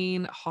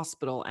green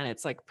hospital, and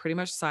it's like pretty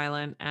much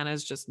silent.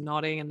 Anna's just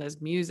nodding, and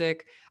there's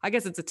music. I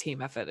guess it's a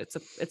team effort. It's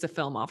a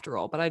film after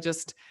all, but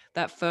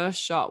that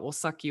first shot will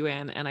suck you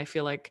in, and I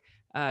feel like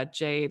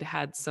Jade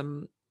had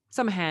some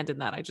hand in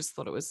that. I just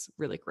thought it was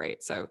really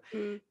great. So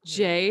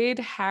Jade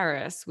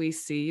Harris, we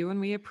see you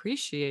and we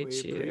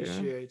appreciate you. We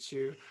appreciate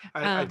you.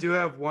 I do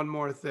have one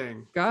more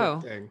thing. Go.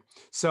 Quick thing.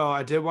 So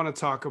I did want to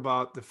talk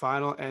about the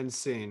final end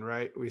scene,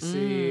 right? We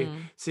see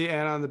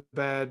Anna on the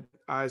bed,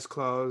 eyes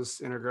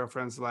closed in her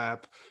girlfriend's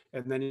lap.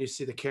 And then you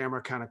see the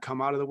camera kind of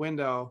come out of the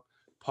window,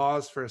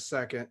 pause for a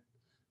second,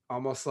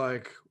 almost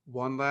like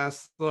one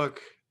last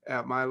look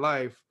at my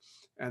life.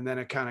 And then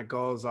it kind of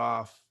goes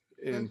off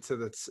into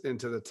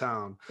the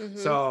town.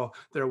 So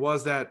there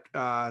was that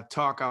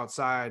talk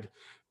outside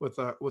with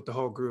the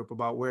whole group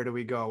about where do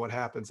we go, what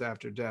happens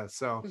after death.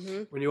 So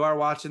when you are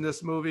watching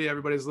this movie,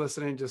 everybody's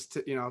listening, just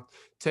to,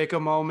 take a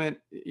moment.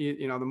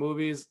 The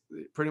movie's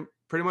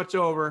pretty much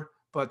over,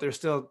 but they're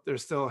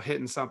still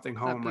hitting something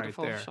home right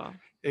there. Shot.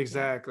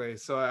 Exactly.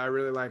 So I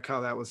really like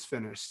how that was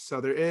finished.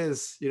 So there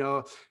is,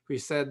 you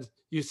said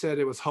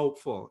it was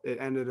hopeful. It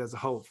ended as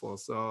hopeful.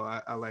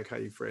 So I like how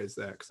you phrased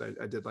that, because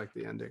I did like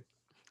the ending.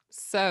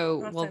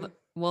 So Awesome.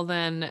 well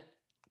then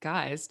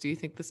Guys, do you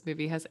think this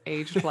movie has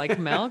aged like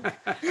milk?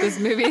 This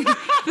movie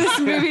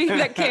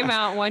that came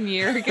out 1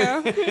 year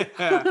ago.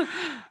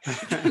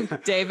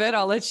 David,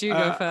 I'll let you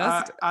go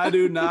first. I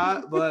do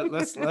not, but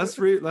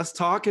let's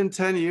talk in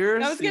 10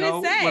 years. I was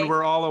gonna say. when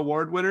we're all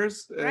award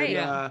winners, and,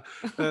 Right.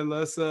 and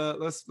let's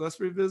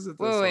revisit this.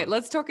 Wait, one.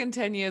 let's talk in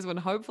 10 years when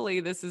hopefully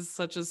this is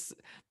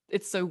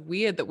it's so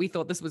weird that we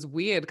thought this was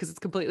weird because it's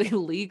completely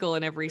legal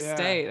in every Yeah.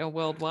 state and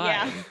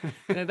worldwide.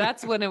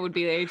 That's when it would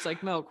be aged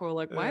like milk. We're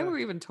like, why Yeah. were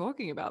we even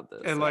talking about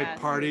this? And like Yeah,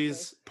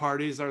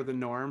 parties are the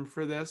norm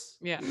for this.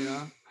 Yeah. You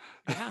know?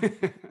 Yeah.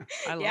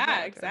 I love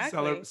Yeah, it.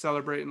 exactly.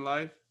 Celebrating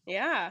life.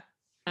 Yeah,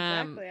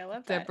 exactly. I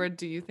love that. Deborah,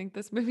 do you think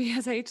this movie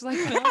has aged like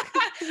milk?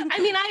 I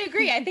mean, I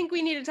agree. I think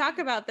we need to talk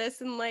about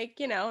this in like,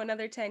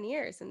 another 10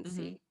 years and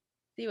Mhm.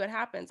 see what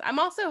happens. I'm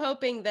also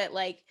hoping that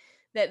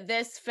that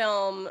this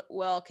film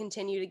will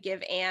continue to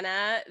give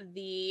Anna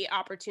the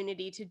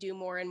opportunity to do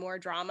more and more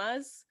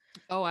dramas.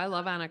 Oh, I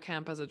love Anna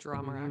Camp as a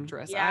drama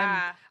actress.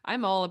 Yeah.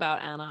 I'm all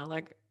about Anna.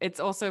 Like, it's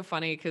also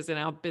funny because in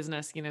our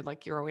business,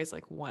 like you're always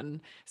like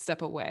one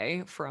step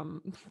away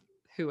from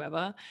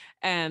whoever.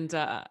 And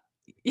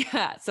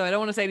yeah, so I don't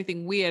want to say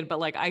anything weird, but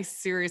like I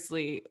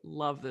seriously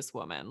love this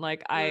woman.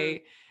 Like I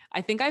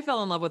think I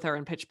fell in love with her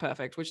in Pitch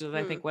Perfect, which is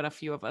I think when a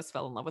few of us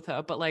fell in love with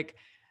her. But like,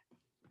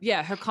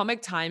 yeah, her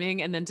comic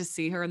timing and then to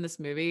see her in this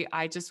movie,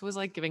 I just was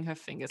like giving her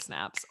finger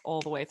snaps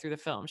all the way through the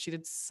film. She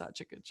did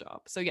such a good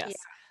job. So yes,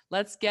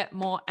 let's get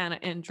more Anna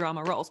in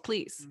drama roles,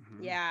 please.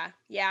 Mm-hmm.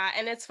 Yeah.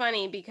 And it's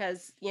funny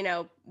because,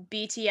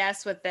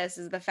 BTS with this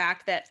is the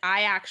fact that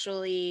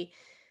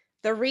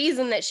the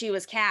reason that she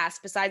was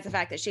cast, besides the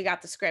fact that she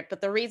got the script,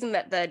 but the reason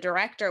that the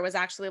director was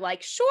actually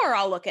like, sure,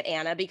 I'll look at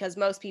Anna, because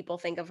most people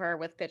think of her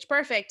with Pitch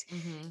Perfect,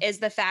 is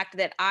the fact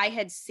that I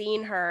had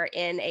seen her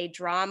in a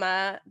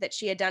drama that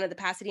she had done at the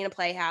Pasadena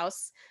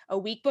Playhouse a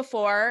week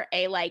before.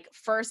 A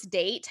first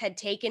date had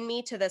taken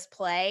me to this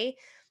play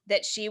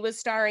that she was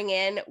starring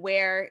in,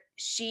 where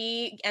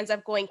she ends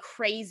up going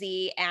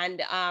crazy,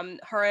 and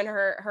her and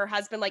her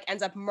husband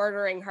ends up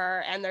murdering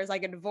her, and there's a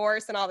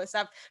divorce and all this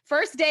stuff.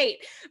 First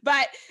date,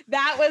 but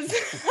that was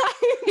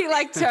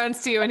He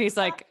turns to you and he's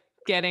like,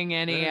 getting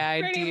any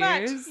pretty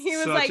much. ideas? He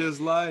was Such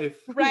is life.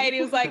 right.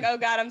 He was like, oh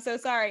God, I'm so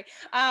sorry.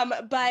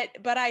 But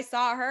I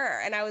saw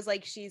her and I was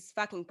like, she's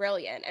fucking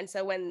brilliant. And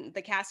so when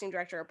the casting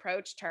director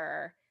approached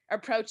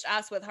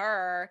us with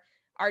her,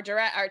 our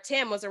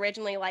Tim was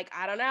originally like,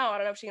 I don't know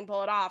if she can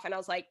pull it off. And I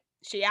was like,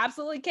 she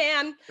absolutely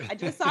can. I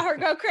just saw her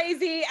go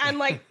crazy and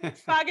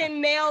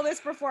fucking nail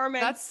this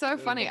performance. That's so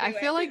funny. I do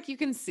feel it. like you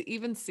can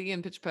even see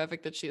in Pitch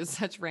Perfect that she has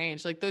such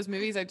range. Like those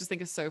movies I just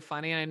think are so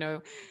funny. And I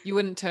know you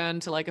wouldn't turn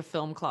to a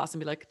film class and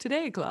be like,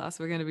 today class,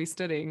 we're going to be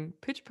studying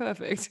Pitch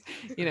Perfect,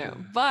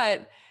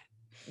 but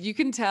you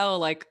can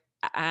tell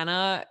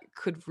Anna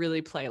could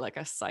really play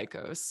a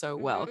psycho so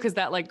well, because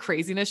that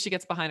craziness she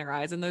gets behind her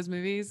eyes in those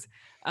movies.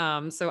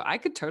 So I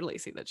could totally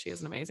see that she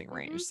has an amazing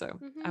range. So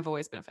I've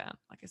always been a fan,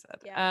 like I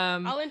said.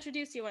 Yeah. I'll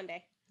introduce you one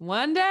day.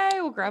 One day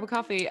we'll grab a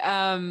coffee.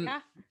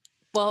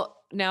 Well,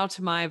 now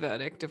to my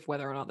verdict of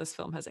whether or not this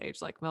film has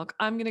aged like milk.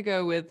 I'm going to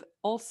go with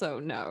also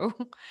no,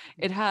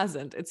 it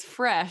hasn't. It's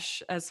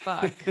fresh as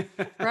fuck.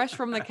 Fresh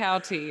from the cow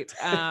teat.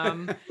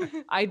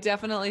 I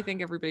definitely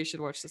think everybody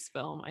should watch this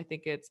film. I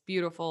think it's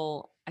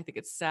beautiful. I think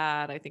it's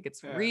sad. I think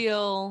it's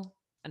real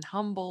and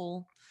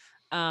humble.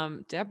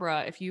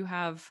 Deborah, if you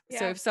have,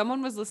 so if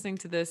someone was listening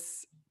to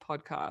this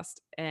podcast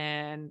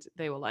and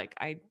they were like,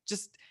 I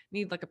just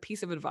need a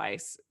piece of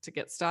advice to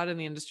get started in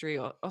the industry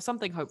or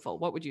something hopeful,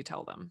 what would you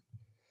tell them?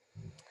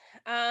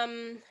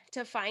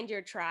 To find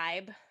your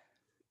tribe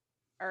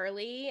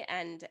early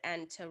and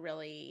to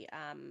really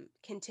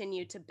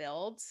continue to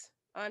build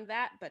on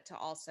that, but to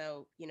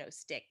also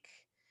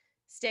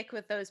stick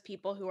with those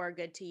people who are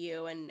good to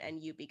you and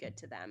you be good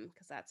to them,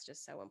 because that's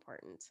just so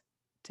important.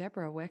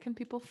 Deborah, where can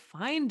people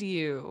find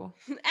you?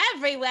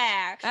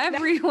 Everywhere.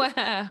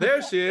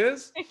 There she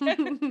is.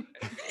 I'm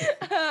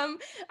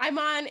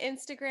on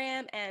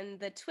Instagram and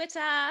the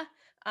Twitter.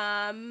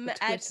 At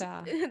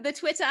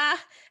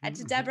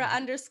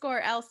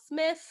Deborah_L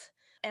Smith.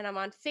 And I'm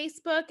on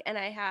Facebook, and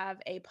I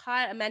have a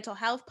mental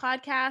health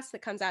podcast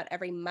that comes out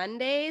every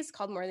Mondays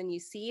called More Than You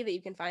See, that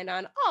you can find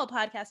on all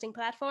podcasting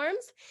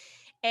platforms.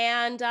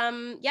 And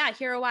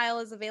Here a While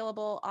is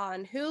available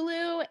on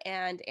Hulu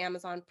and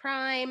Amazon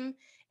Prime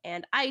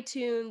and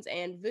iTunes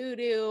and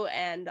Vudu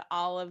and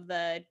all of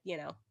the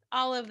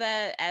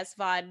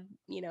SVOD,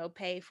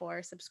 pay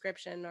for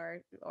subscription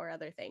or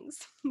other things.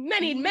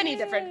 Many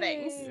different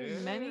things.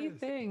 Yes. Many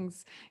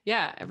things.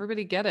 Yeah,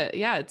 everybody get it.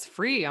 Yeah, it's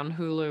free on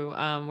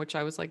Hulu, which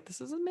I was like, this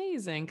is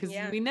amazing, because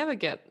we never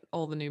get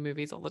all the new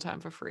movies all the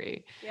time for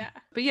free. Yeah.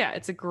 But yeah,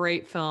 it's a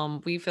great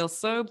film. We feel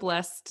so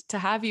blessed to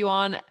have you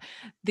on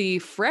the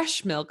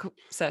Fresh Milk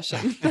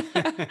session. No,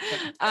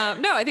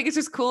 I think it's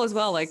just cool as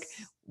well.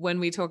 When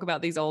we talk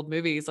about these old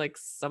movies,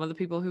 some of the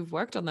people who've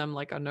worked on them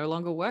are no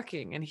longer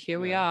working, and here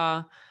we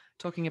are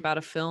talking about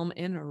a film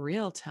in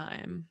real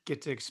time.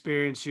 Get to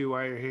experience you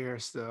while you're here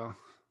still.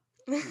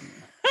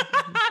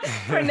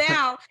 For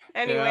now,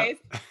 anyways.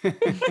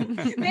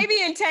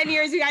 Maybe in 10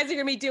 years, you guys are going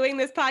to be doing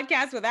this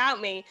podcast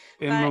without me.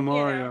 In but,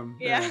 memoriam.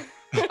 Yeah.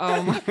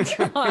 Oh my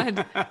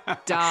God.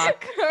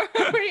 Dark.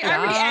 Are we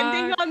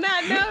ending on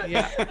that note?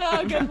 Yeah.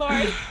 Oh, good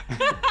Lord.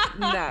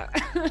 No.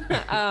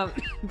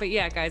 But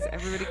yeah, guys,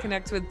 everybody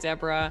connect with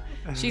Deborah.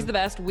 She's the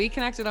best. We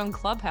connected on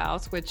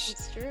Clubhouse, which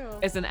It's true.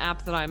 is an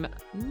app that I'm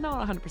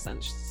not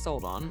 100%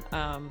 sold on.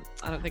 I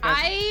don't think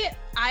I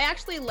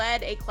actually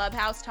led a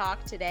Clubhouse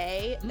talk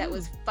today that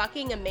was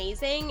fucking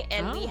amazing,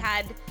 and we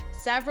had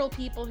several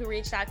people who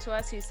reached out to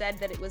us who said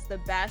that it was the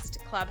best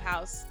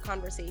Clubhouse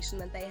conversation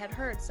that they had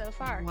heard so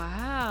far.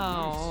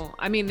 Wow. Nice.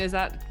 I mean, is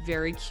that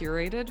very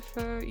curated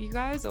for you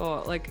guys,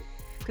 or like?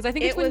 Because I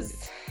think it's when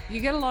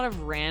you get a lot of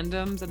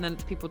randoms, and then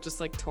people just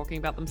like talking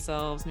about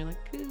themselves, and you're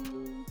like,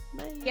 cool.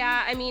 Bye.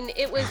 Yeah, I mean,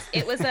 it was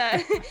it was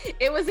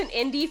an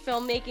indie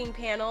filmmaking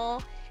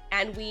panel.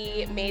 And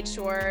we made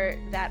sure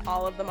that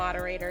all of the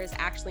moderators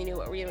actually knew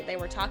what they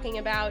were talking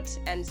about.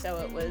 And so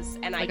it was,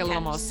 and like a little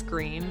more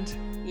screened.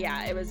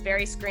 Yeah, it was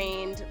very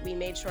screened. We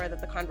made sure that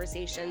the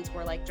conversations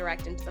were like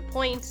direct and to the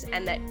point,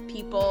 and that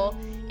people,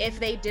 if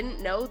they didn't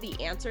know the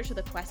answer to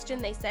the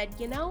question, they said,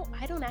 you know,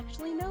 I don't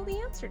actually know the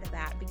answer to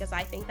that, because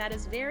I think that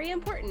is very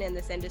important in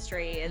this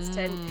industry, is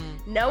to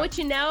know what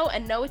you know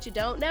and know what you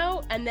don't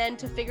know, and then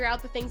to figure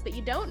out the things that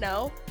you don't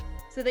know,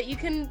 so that you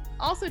can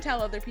also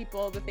tell other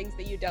people the things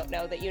that you don't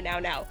know that you now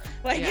know.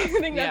 Like, I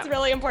think that's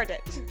really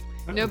important.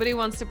 Nobody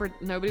wants to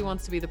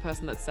be the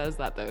person that says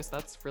that, though. So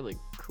that's really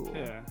cool.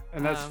 Yeah,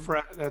 and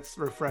that's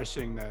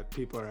refreshing that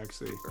people are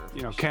actually,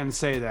 can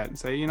say that and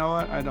say, you know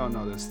what, I don't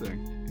know this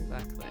thing.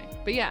 Exactly.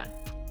 But yeah,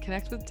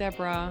 connect with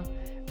Deborah.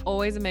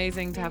 Always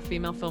amazing to have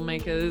female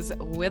filmmakers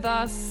with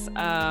us.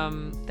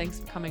 Thanks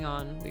for coming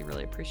on. We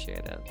really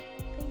appreciate it.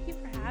 Thank you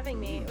for having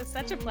me. It was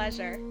such a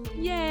pleasure.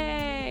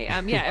 Yay!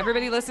 Yeah,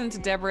 everybody listen to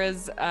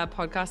Deborah's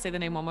podcast. Say the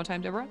name one more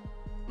time, Deborah.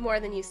 More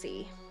Than You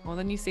See. More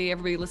Than You See.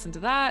 Everybody listen to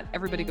that.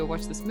 Everybody go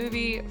watch this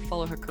movie.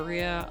 Follow her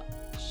career.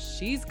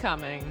 She's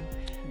coming.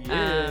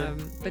 Yeah.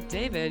 But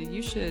David,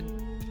 you should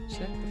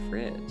check the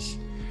fridge.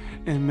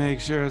 And make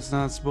sure it's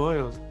not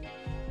spoiled.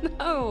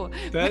 No.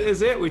 That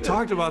is it. We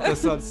talked about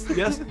this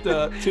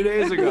 2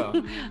 days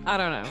ago. I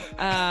don't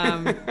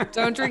know.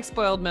 Don't drink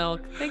spoiled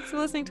milk. Thanks for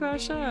listening to our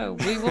show.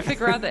 We will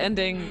figure out the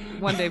ending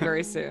one day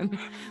very soon.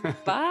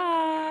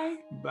 Bye.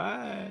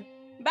 Bye.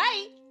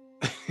 Bye.